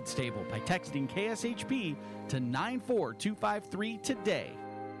cool kids table by texting KSHP to 94253 today.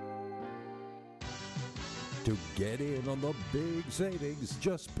 To get in on the big savings,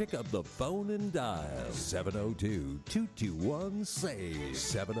 just pick up the phone and dial 702-221-SAVE,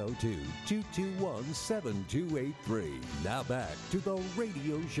 702-221-7283. Now back to the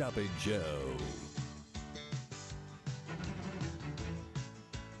Radio Shopping Show.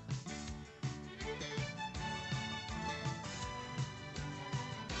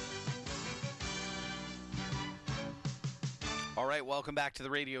 All right, welcome back to the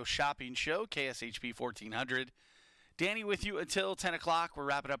Radio Shopping Show, KSHP 1400. Danny with you until 10 o'clock. We're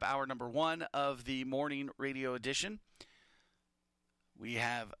wrapping up hour number 1 of the morning radio edition. We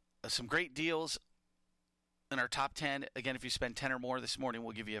have some great deals in our top 10. Again, if you spend 10 or more this morning,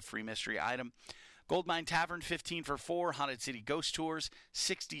 we'll give you a free mystery item. Goldmine Tavern, 15 for 4. Haunted City Ghost Tours,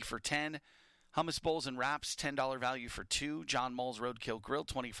 60 for 10. Hummus Bowls and Wraps, $10 value for 2. John Mull's Roadkill Grill,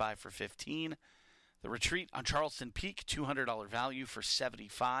 25 for 15. The Retreat on Charleston Peak, $200 value for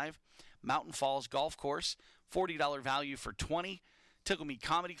 $75. Mountain Falls Golf Course, $40 value for $20. Tickle Me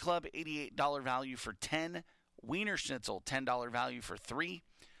Comedy Club, $88 value for $10. Wiener Schnitzel, $10 value for $3.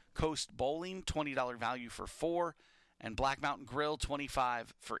 Coast Bowling, $20 value for $4. And Black Mountain Grill, $25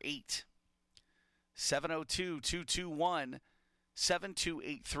 for $8.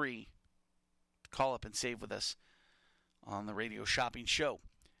 702-221-7283. Call up and save with us on the Radio Shopping Show.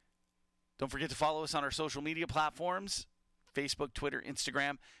 Don't forget to follow us on our social media platforms, Facebook, Twitter,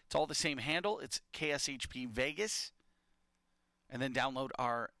 Instagram. It's all the same handle. It's KSHP Vegas. And then download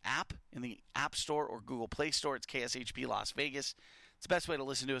our app in the App Store or Google Play Store. It's KSHP Las Vegas. It's the best way to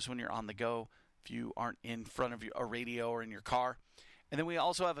listen to us when you're on the go, if you aren't in front of a radio or in your car. And then we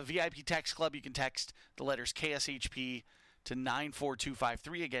also have a VIP text club. You can text the letters KSHP to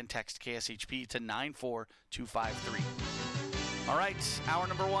 94253. Again, text KSHP to 94253. All right, hour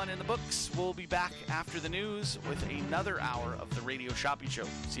number 1 in the books. We'll be back after the news with another hour of the Radio Shopping Show.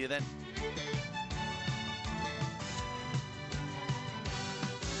 See you then.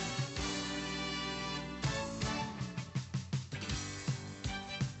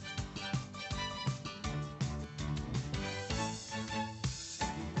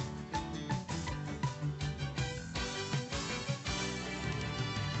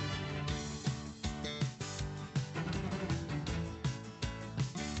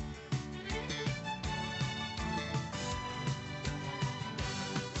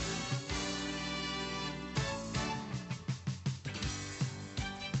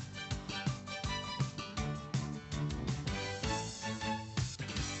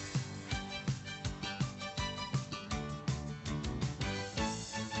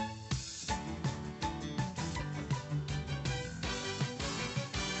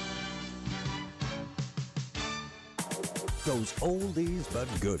 those oldies but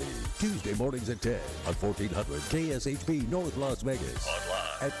goodies. Tuesday mornings at 10 on 1400 KSHP North Las Vegas. Online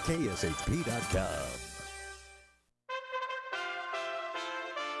at kshp.com.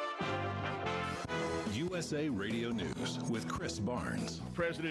 USA Radio News with Chris Barnes. President